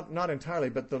part, not entirely,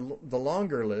 but the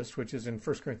longer list, which is in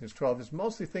 1 Corinthians 12, is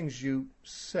mostly things you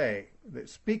say, the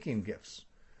speaking gifts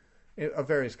of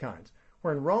various kinds.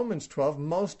 Where in Romans 12,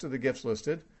 most of the gifts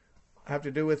listed have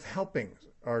to do with helping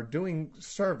or doing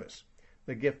service.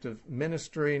 The gift of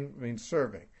ministering means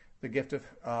serving. The gift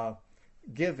of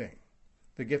giving.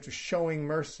 The gift of showing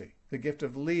mercy. The gift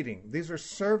of leading. These are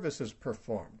services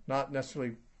performed, not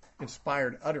necessarily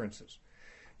inspired utterances.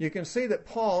 You can see that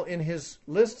Paul, in his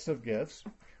lists of gifts,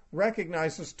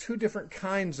 recognizes 2 different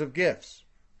kinds of gifts.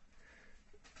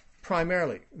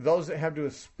 Primarily, those that have to do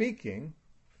with speaking,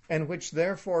 and which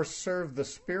therefore serve the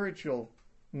spiritual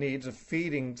needs of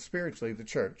feeding spiritually the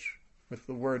church with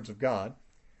the words of God,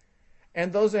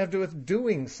 and those that have to do with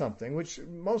doing something, which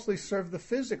mostly serve the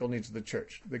physical needs of the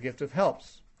church. The gift of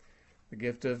helps, the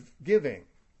gift of giving,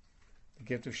 the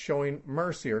gift of showing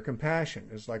mercy or compassion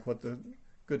is like what the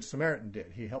Good Samaritan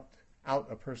did. He helped out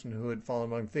a person who had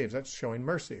fallen among thieves. That's showing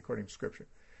mercy according to Scripture.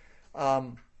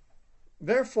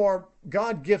 Therefore,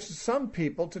 God gives some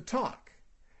people to talk,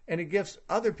 and He gives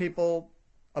other people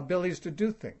abilities to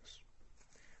do things.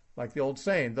 Like the old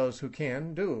saying, those who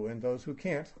can do, and those who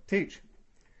can't teach.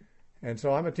 And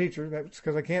so I'm a teacher. That's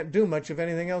because I can't do much of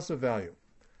anything else of value.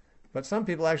 But some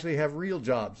people actually have real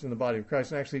jobs in the body of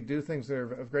Christ and actually do things that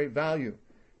are of great value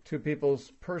to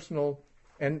people's personal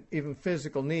and even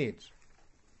physical needs.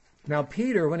 Now,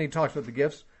 Peter, when he talks about the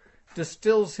gifts,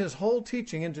 distills his whole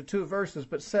teaching into 2 verses,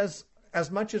 but says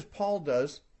as much as Paul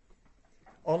does,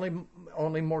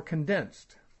 only more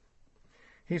condensed.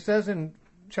 He says in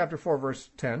chapter 4, verse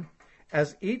 10,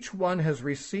 as each one has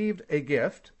received a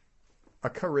gift, a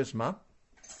charisma,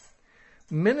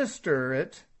 minister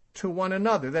it to one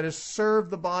another, that is, serve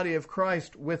the body of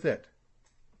Christ with it,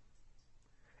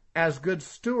 as good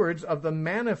stewards of the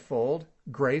manifold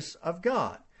grace of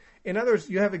God. In other words,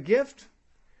 you have a gift.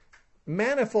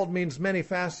 Manifold means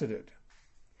many-faceted.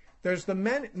 There's the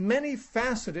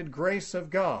many-faceted grace of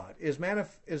God is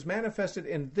manifested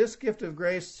in this gift of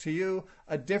grace to you,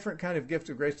 a different kind of gift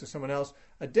of grace to someone else,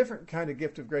 a different kind of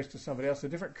gift of grace to somebody else, a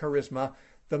different charisma.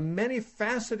 The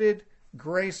many-faceted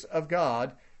grace of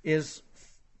God is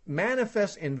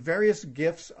manifest in various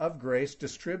gifts of grace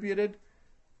distributed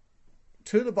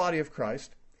to the body of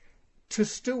Christ to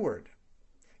steward.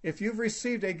 If you've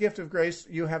received a gift of grace,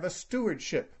 you have a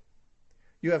stewardship.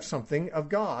 You have something of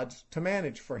God's to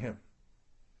manage for Him.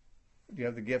 Do you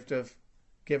have the gift of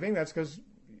giving? That's because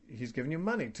He's given you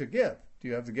money to give. Do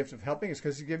you have the gift of helping? It's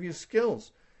because He's given you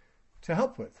skills to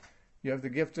help with. You have the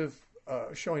gift of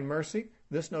showing mercy.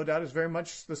 This, no doubt, is very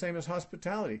much the same as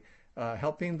hospitality,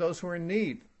 helping those who are in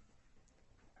need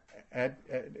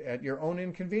at your own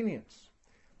inconvenience.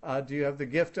 Do you have the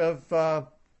gift of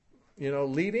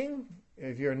leading?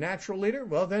 If you're a natural leader,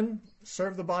 well, then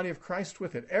serve the body of Christ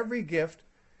with it. Every gift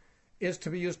is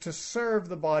to be used to serve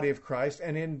the body of Christ,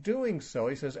 and in doing so,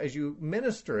 he says, as you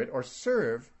minister it or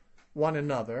serve one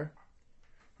another,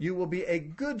 you will be a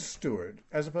good steward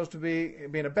as opposed to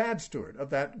being a bad steward of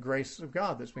that grace of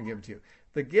God that's been given to you.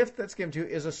 The gift that's given to you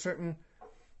is a certain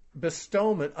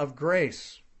bestowment of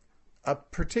grace, a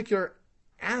particular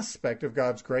aspect of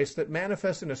God's grace that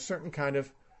manifests in a certain kind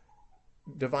of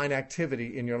divine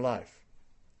activity in your life.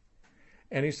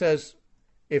 And he says,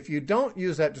 if you don't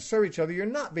use that to serve each other, you're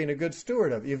not being a good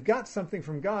steward of it. You've got something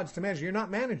from God's to manage. You're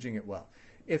not managing it well.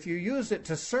 If you use it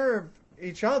to serve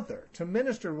each other, to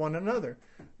minister to one another,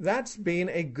 that's being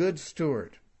a good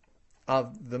steward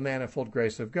of the manifold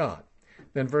grace of God.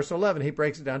 Then verse 11, he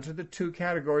breaks it down to the 2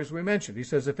 categories we mentioned. He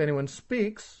says, if anyone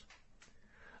speaks,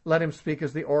 let him speak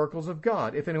as the oracles of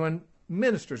God. If anyone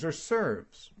ministers or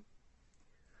serves,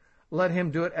 let him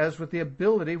do it as with the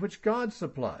ability which God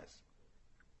supplies.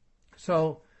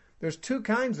 So there's 2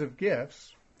 kinds of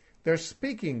gifts. There's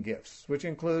speaking gifts, which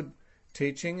include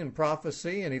teaching and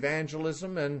prophecy and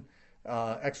evangelism and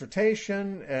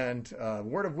exhortation and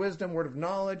word of wisdom, word of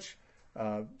knowledge,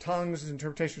 tongues,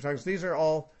 interpretation of tongues. These are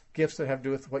all gifts that have to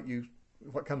do with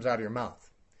what comes out of your mouth.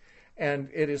 And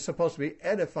it is supposed to be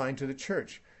edifying to the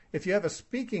church. If you have a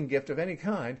speaking gift of any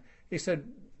kind, he said,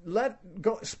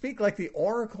 speak like the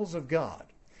oracles of God.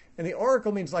 And the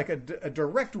oracle means like a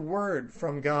direct word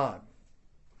from God,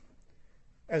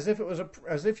 as if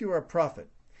you were a prophet.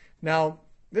 Now,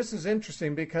 this is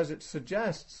interesting because it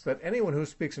suggests that anyone who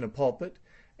speaks in a pulpit,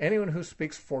 anyone who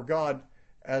speaks for God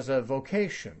as a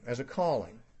vocation, as a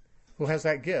calling, who has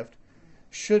that gift,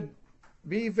 should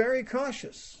be very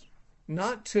cautious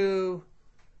not to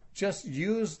just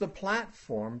use the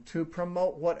platform to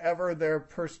promote whatever their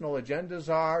personal agendas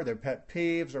are, their pet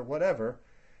peeves or whatever,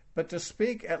 but to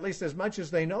speak at least as much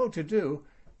as they know to do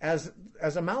as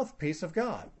a mouthpiece of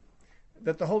God.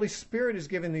 That the Holy Spirit is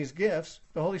giving these gifts,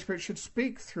 the Holy Spirit should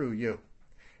speak through you.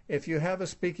 If you have a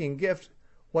speaking gift,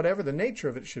 whatever the nature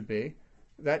of it should be,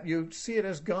 that you see it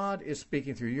as God is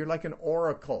speaking through you. You're like an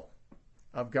oracle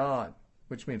of God,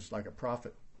 which means like a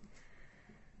prophet.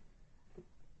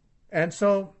 And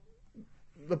so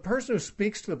the person who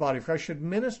speaks to the body of Christ should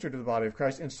minister to the body of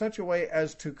Christ in such a way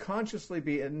as to consciously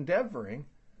be endeavoring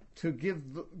to give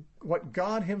what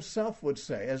God himself would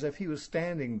say, as if he was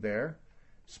standing there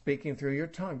speaking through your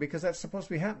tongue, because that's supposed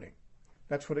to be happening.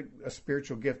 That's what a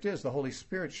spiritual gift is. The Holy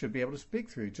Spirit should be able to speak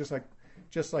through you,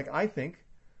 just like I think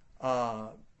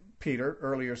Peter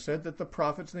earlier said that the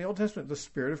prophets in the Old Testament, the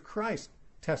Spirit of Christ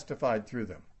testified through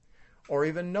them. Or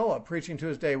even Noah preaching to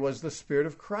his day was the Spirit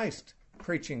of Christ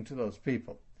preaching to those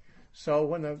people. So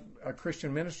when a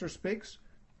Christian minister speaks,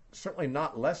 certainly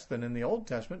not less than in the Old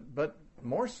Testament, but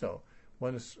more so.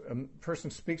 When a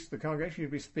person speaks to the congregation,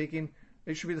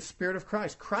 it should be the Spirit of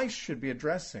Christ. Christ should be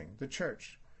addressing the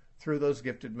church through those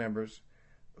gifted members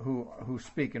who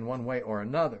speak in one way or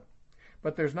another.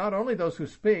 But there's not only those who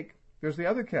speak, there's the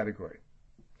other category.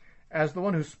 As the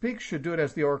one who speaks should do it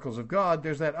as the oracles of God,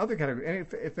 there's that other category. And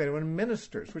if anyone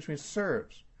ministers, which means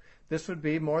serves, this would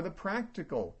be more the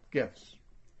practical gifts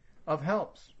of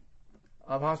helps,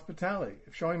 of hospitality,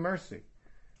 of showing mercy,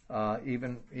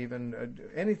 even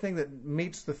anything that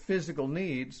meets the physical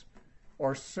needs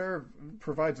or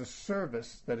provides a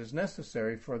service that is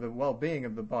necessary for the well-being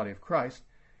of the body of Christ.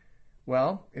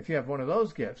 Well, if you have one of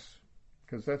those gifts,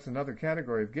 because that's another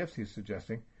category of gifts he's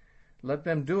suggesting, let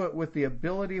them do it with the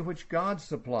ability which God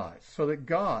supplies, so that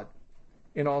God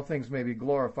in all things may be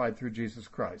glorified through Jesus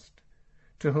Christ,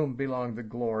 to whom belong the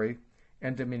glory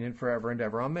and dominion forever and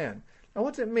ever. Amen. Now,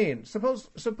 what's it mean?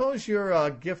 Suppose you're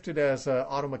gifted as an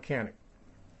auto mechanic.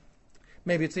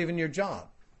 Maybe it's even your job.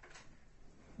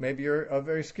 Maybe you're a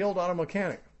very skilled auto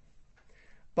mechanic.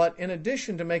 But in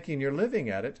addition to making your living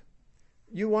at it,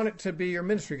 you want it to be your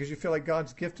ministry because you feel like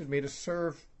God's gifted me to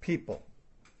serve people.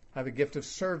 I have a gift of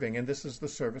serving, and this is the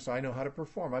service I know how to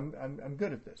perform. I'm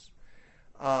good at this.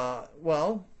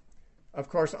 Well, of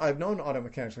course, I've known auto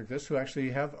mechanics like this who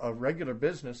actually have a regular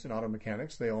business in auto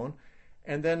mechanics they own,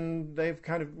 and then they've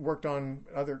kind of worked on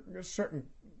certain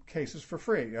cases for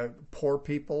free. Poor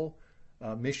people,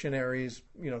 missionaries,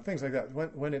 things like that.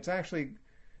 When it's actually,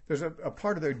 there's a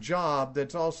part of their job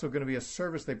that's also going to be a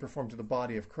service they perform to the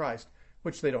body of Christ,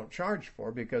 which they don't charge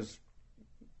for because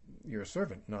you're a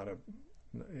servant,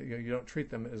 you don't treat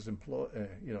them as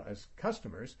as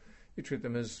customers. You treat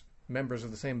them as members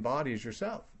of the same body as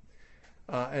yourself.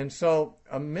 And so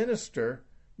a minister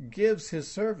gives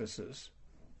his services,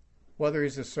 whether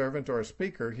he's a servant or a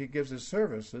speaker, he gives his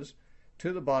services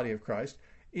to the body of Christ,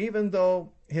 even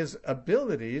though his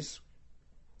abilities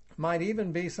might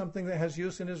even be something that has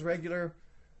use in his regular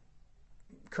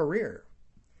career.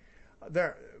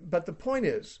 But the point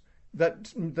is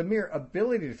that the mere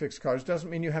ability to fix cars doesn't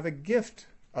mean you have a gift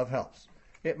of helps.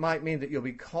 It might mean that you'll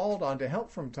be called on to help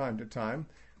from time to time,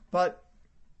 but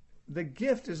the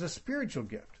gift is a spiritual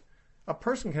gift. A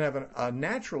person can have a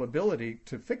natural ability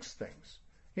to fix things.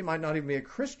 He might not even be a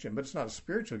Christian, but it's not a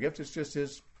spiritual gift. It's just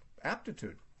his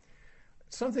aptitude.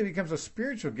 Something becomes a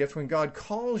spiritual gift when God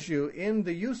calls you in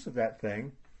the use of that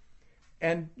thing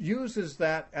and uses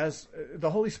that as the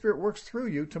Holy Spirit works through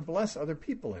you to bless other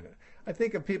people in it. I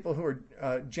think of people who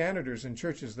are janitors in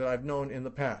churches that I've known in the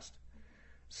past.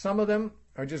 Some of them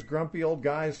are just grumpy old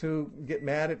guys who get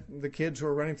mad at the kids who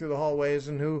are running through the hallways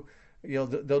and who, they'll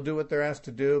do what they're asked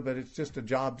to do, but it's just a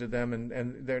job to them,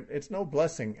 and it's no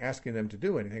blessing asking them to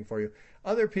do anything for you.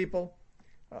 Other people,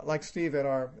 like Steve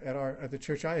at the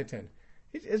church I attend,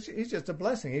 he's just a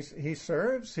blessing. He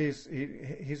serves.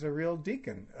 He's a real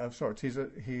deacon of sorts.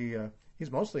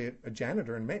 He's mostly a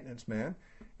janitor and maintenance man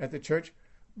at the church,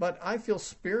 but I feel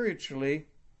spiritually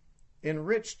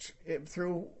enriched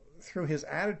through his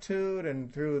attitude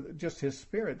and through just his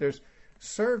spirit.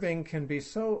 Serving can be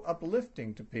so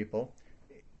uplifting to people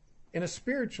in a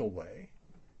spiritual way,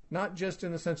 not just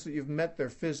in the sense that you've met their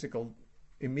physical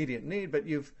immediate need, but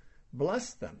you've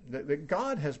blessed them, that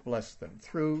God has blessed them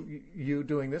through you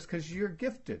doing this because you're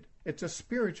gifted. It's a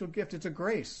spiritual gift. It's a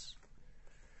grace.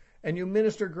 And you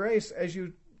minister grace as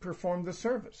you perform the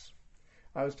service.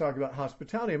 I was talking about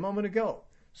hospitality a moment ago.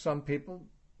 Some people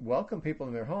welcome people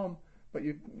in their home, but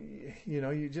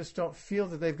you just don't feel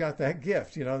that they've got that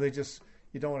gift. You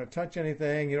don't want to touch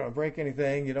anything. You don't want to break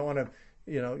anything. You don't want to,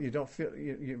 you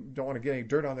don't want to get any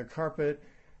dirt on their carpet.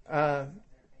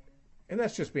 And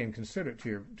that's just being considerate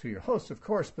to your host, of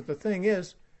course. But the thing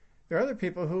is, there are other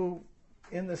people who,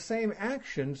 in the same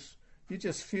actions, you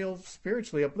just feel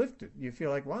spiritually uplifted. You feel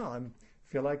like, wow, I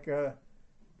feel like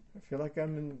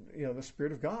I'm in, the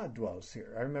Spirit of God dwells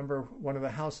here. I remember one of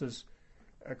the houses,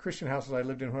 Christian houses I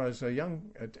lived in when I was when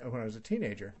I was a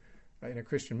teenager, in a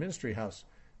Christian ministry house.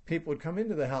 People would come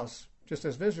into the house just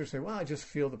as visitors, say, "Wow, I just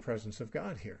feel the presence of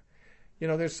God here."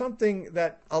 There's something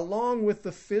that, along with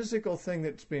the physical thing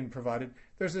that's being provided,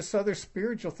 there's this other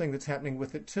spiritual thing that's happening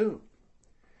with it too.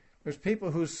 There's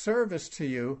people whose service to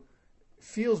you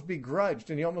feels begrudged,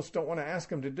 and you almost don't want to ask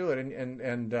them to do it,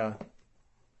 and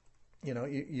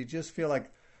you just feel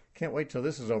like, can't wait till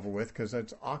this is over with because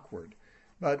it's awkward.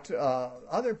 But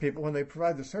other people, when they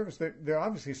provide the service, they're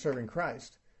obviously serving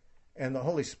Christ, and the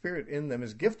Holy Spirit in them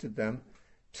has gifted them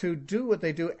to do what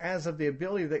they do as of the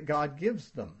ability that God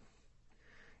gives them.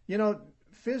 You know,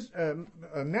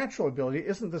 a natural ability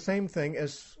isn't the same thing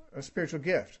as a spiritual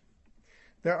gift.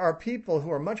 There are people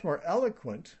who are much more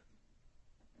eloquent,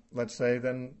 let's say,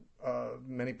 than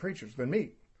many preachers, than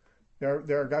me. There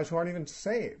are guys who aren't even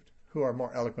saved who are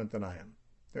more eloquent than I am.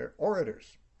 They're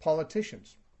orators,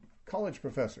 politicians, college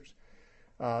professors.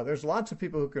 There's lots of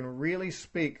people who can really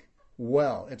speak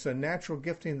well. It's a natural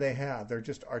gifting they have. They're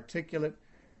just articulate.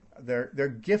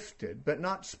 They're gifted, but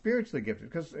not spiritually gifted,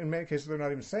 because in many cases they're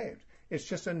not even saved. It's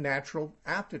just a natural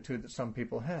aptitude that some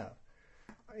people have.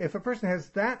 If a person has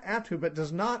that aptitude but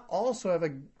does not also have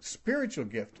a spiritual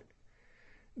gift,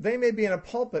 they may be in a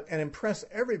pulpit and impress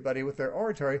everybody with their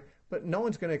oratory, but no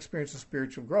one's going to experience a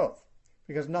spiritual growth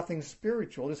because nothing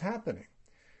spiritual is happening.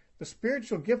 The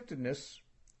spiritual giftedness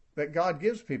that God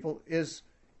gives people is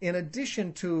in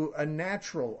addition to a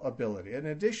natural ability, in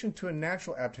addition to a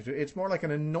natural aptitude. It's more like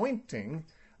an anointing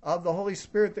of the Holy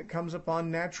Spirit that comes upon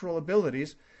natural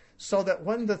abilities, so that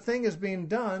when the thing is being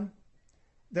done,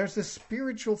 there's this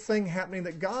spiritual thing happening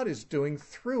that God is doing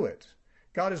through it.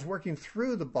 God is working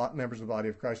through the members of the body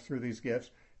of Christ through these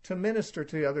gifts to minister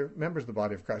to the other members of the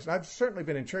body of Christ. And I've certainly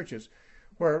been in churches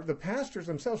where the pastors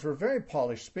themselves were very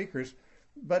polished speakers,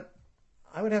 but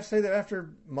I would have to say that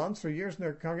after months or years in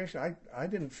their congregation, I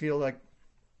didn't feel like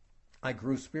I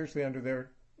grew spiritually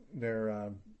under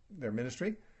their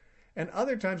ministry. And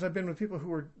other times I've been with people who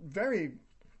were very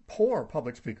poor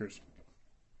public speakers.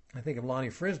 I think of Lonnie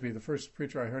Frisbee, the first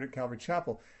preacher I heard at Calvary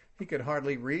Chapel. He could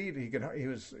hardly read. He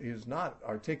was not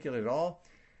articulate at all.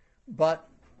 But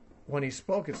when he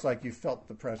spoke, it's like you felt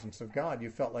the presence of God. You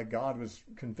felt like God was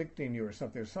convicting you or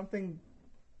something. There's something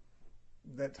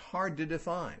that's hard to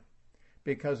define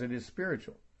because it is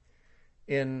spiritual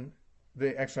in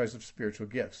the exercise of spiritual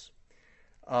gifts.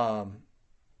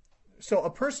 So a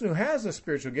person who has a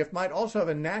spiritual gift might also have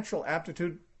a natural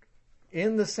aptitude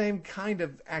in the same kind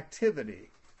of activity.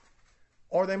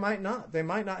 Or they might not. They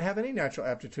might not have any natural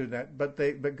aptitude in that,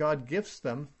 but God gifts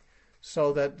them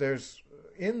so that there's,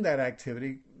 in that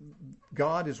activity,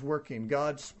 God is working.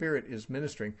 God's Spirit is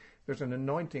ministering. There's an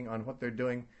anointing on what they're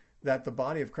doing that the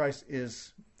body of Christ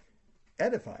is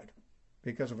edified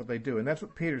because of what they do. And that's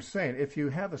what Peter's saying. If you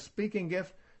have a speaking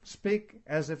gift, speak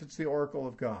as if it's the oracle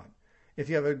of God. If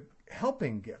you have a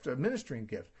helping gift, a ministering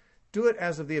gift, do it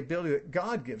as of the ability that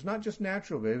God gives, not just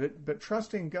natural ability, but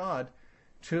trusting God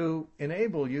to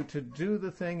enable you to do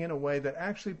the thing in a way that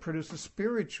actually produces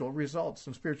spiritual results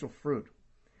and spiritual fruit.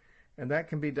 And that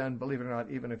can be done, believe it or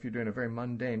not, even if you're doing a very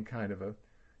mundane kind of a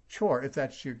chore, if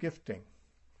that's your gifting,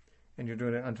 and you're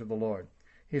doing it unto the Lord.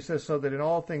 He says, so that in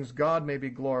all things God may be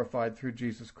glorified through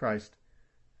Jesus Christ,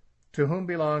 to whom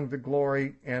belong the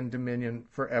glory and dominion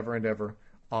forever and ever.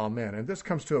 Amen. And this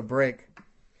comes to a break,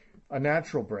 a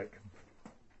natural break.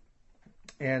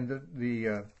 And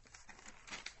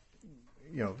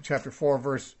chapter 4,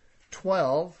 verse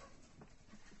 12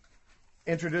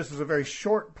 introduces a very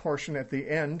short portion at the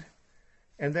end,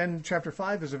 and then chapter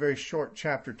 5 is a very short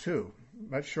chapter 2,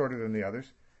 much shorter than the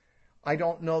others. I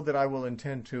don't know that I will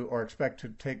intend to or expect to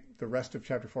take the rest of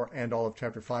chapter 4 and all of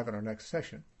chapter 5 in our next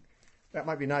session. That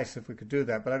might be nice if we could do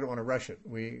that, but I don't want to rush it.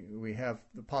 We have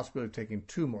the possibility of taking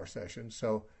 2 more sessions,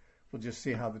 so we'll just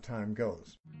see how the time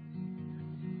goes.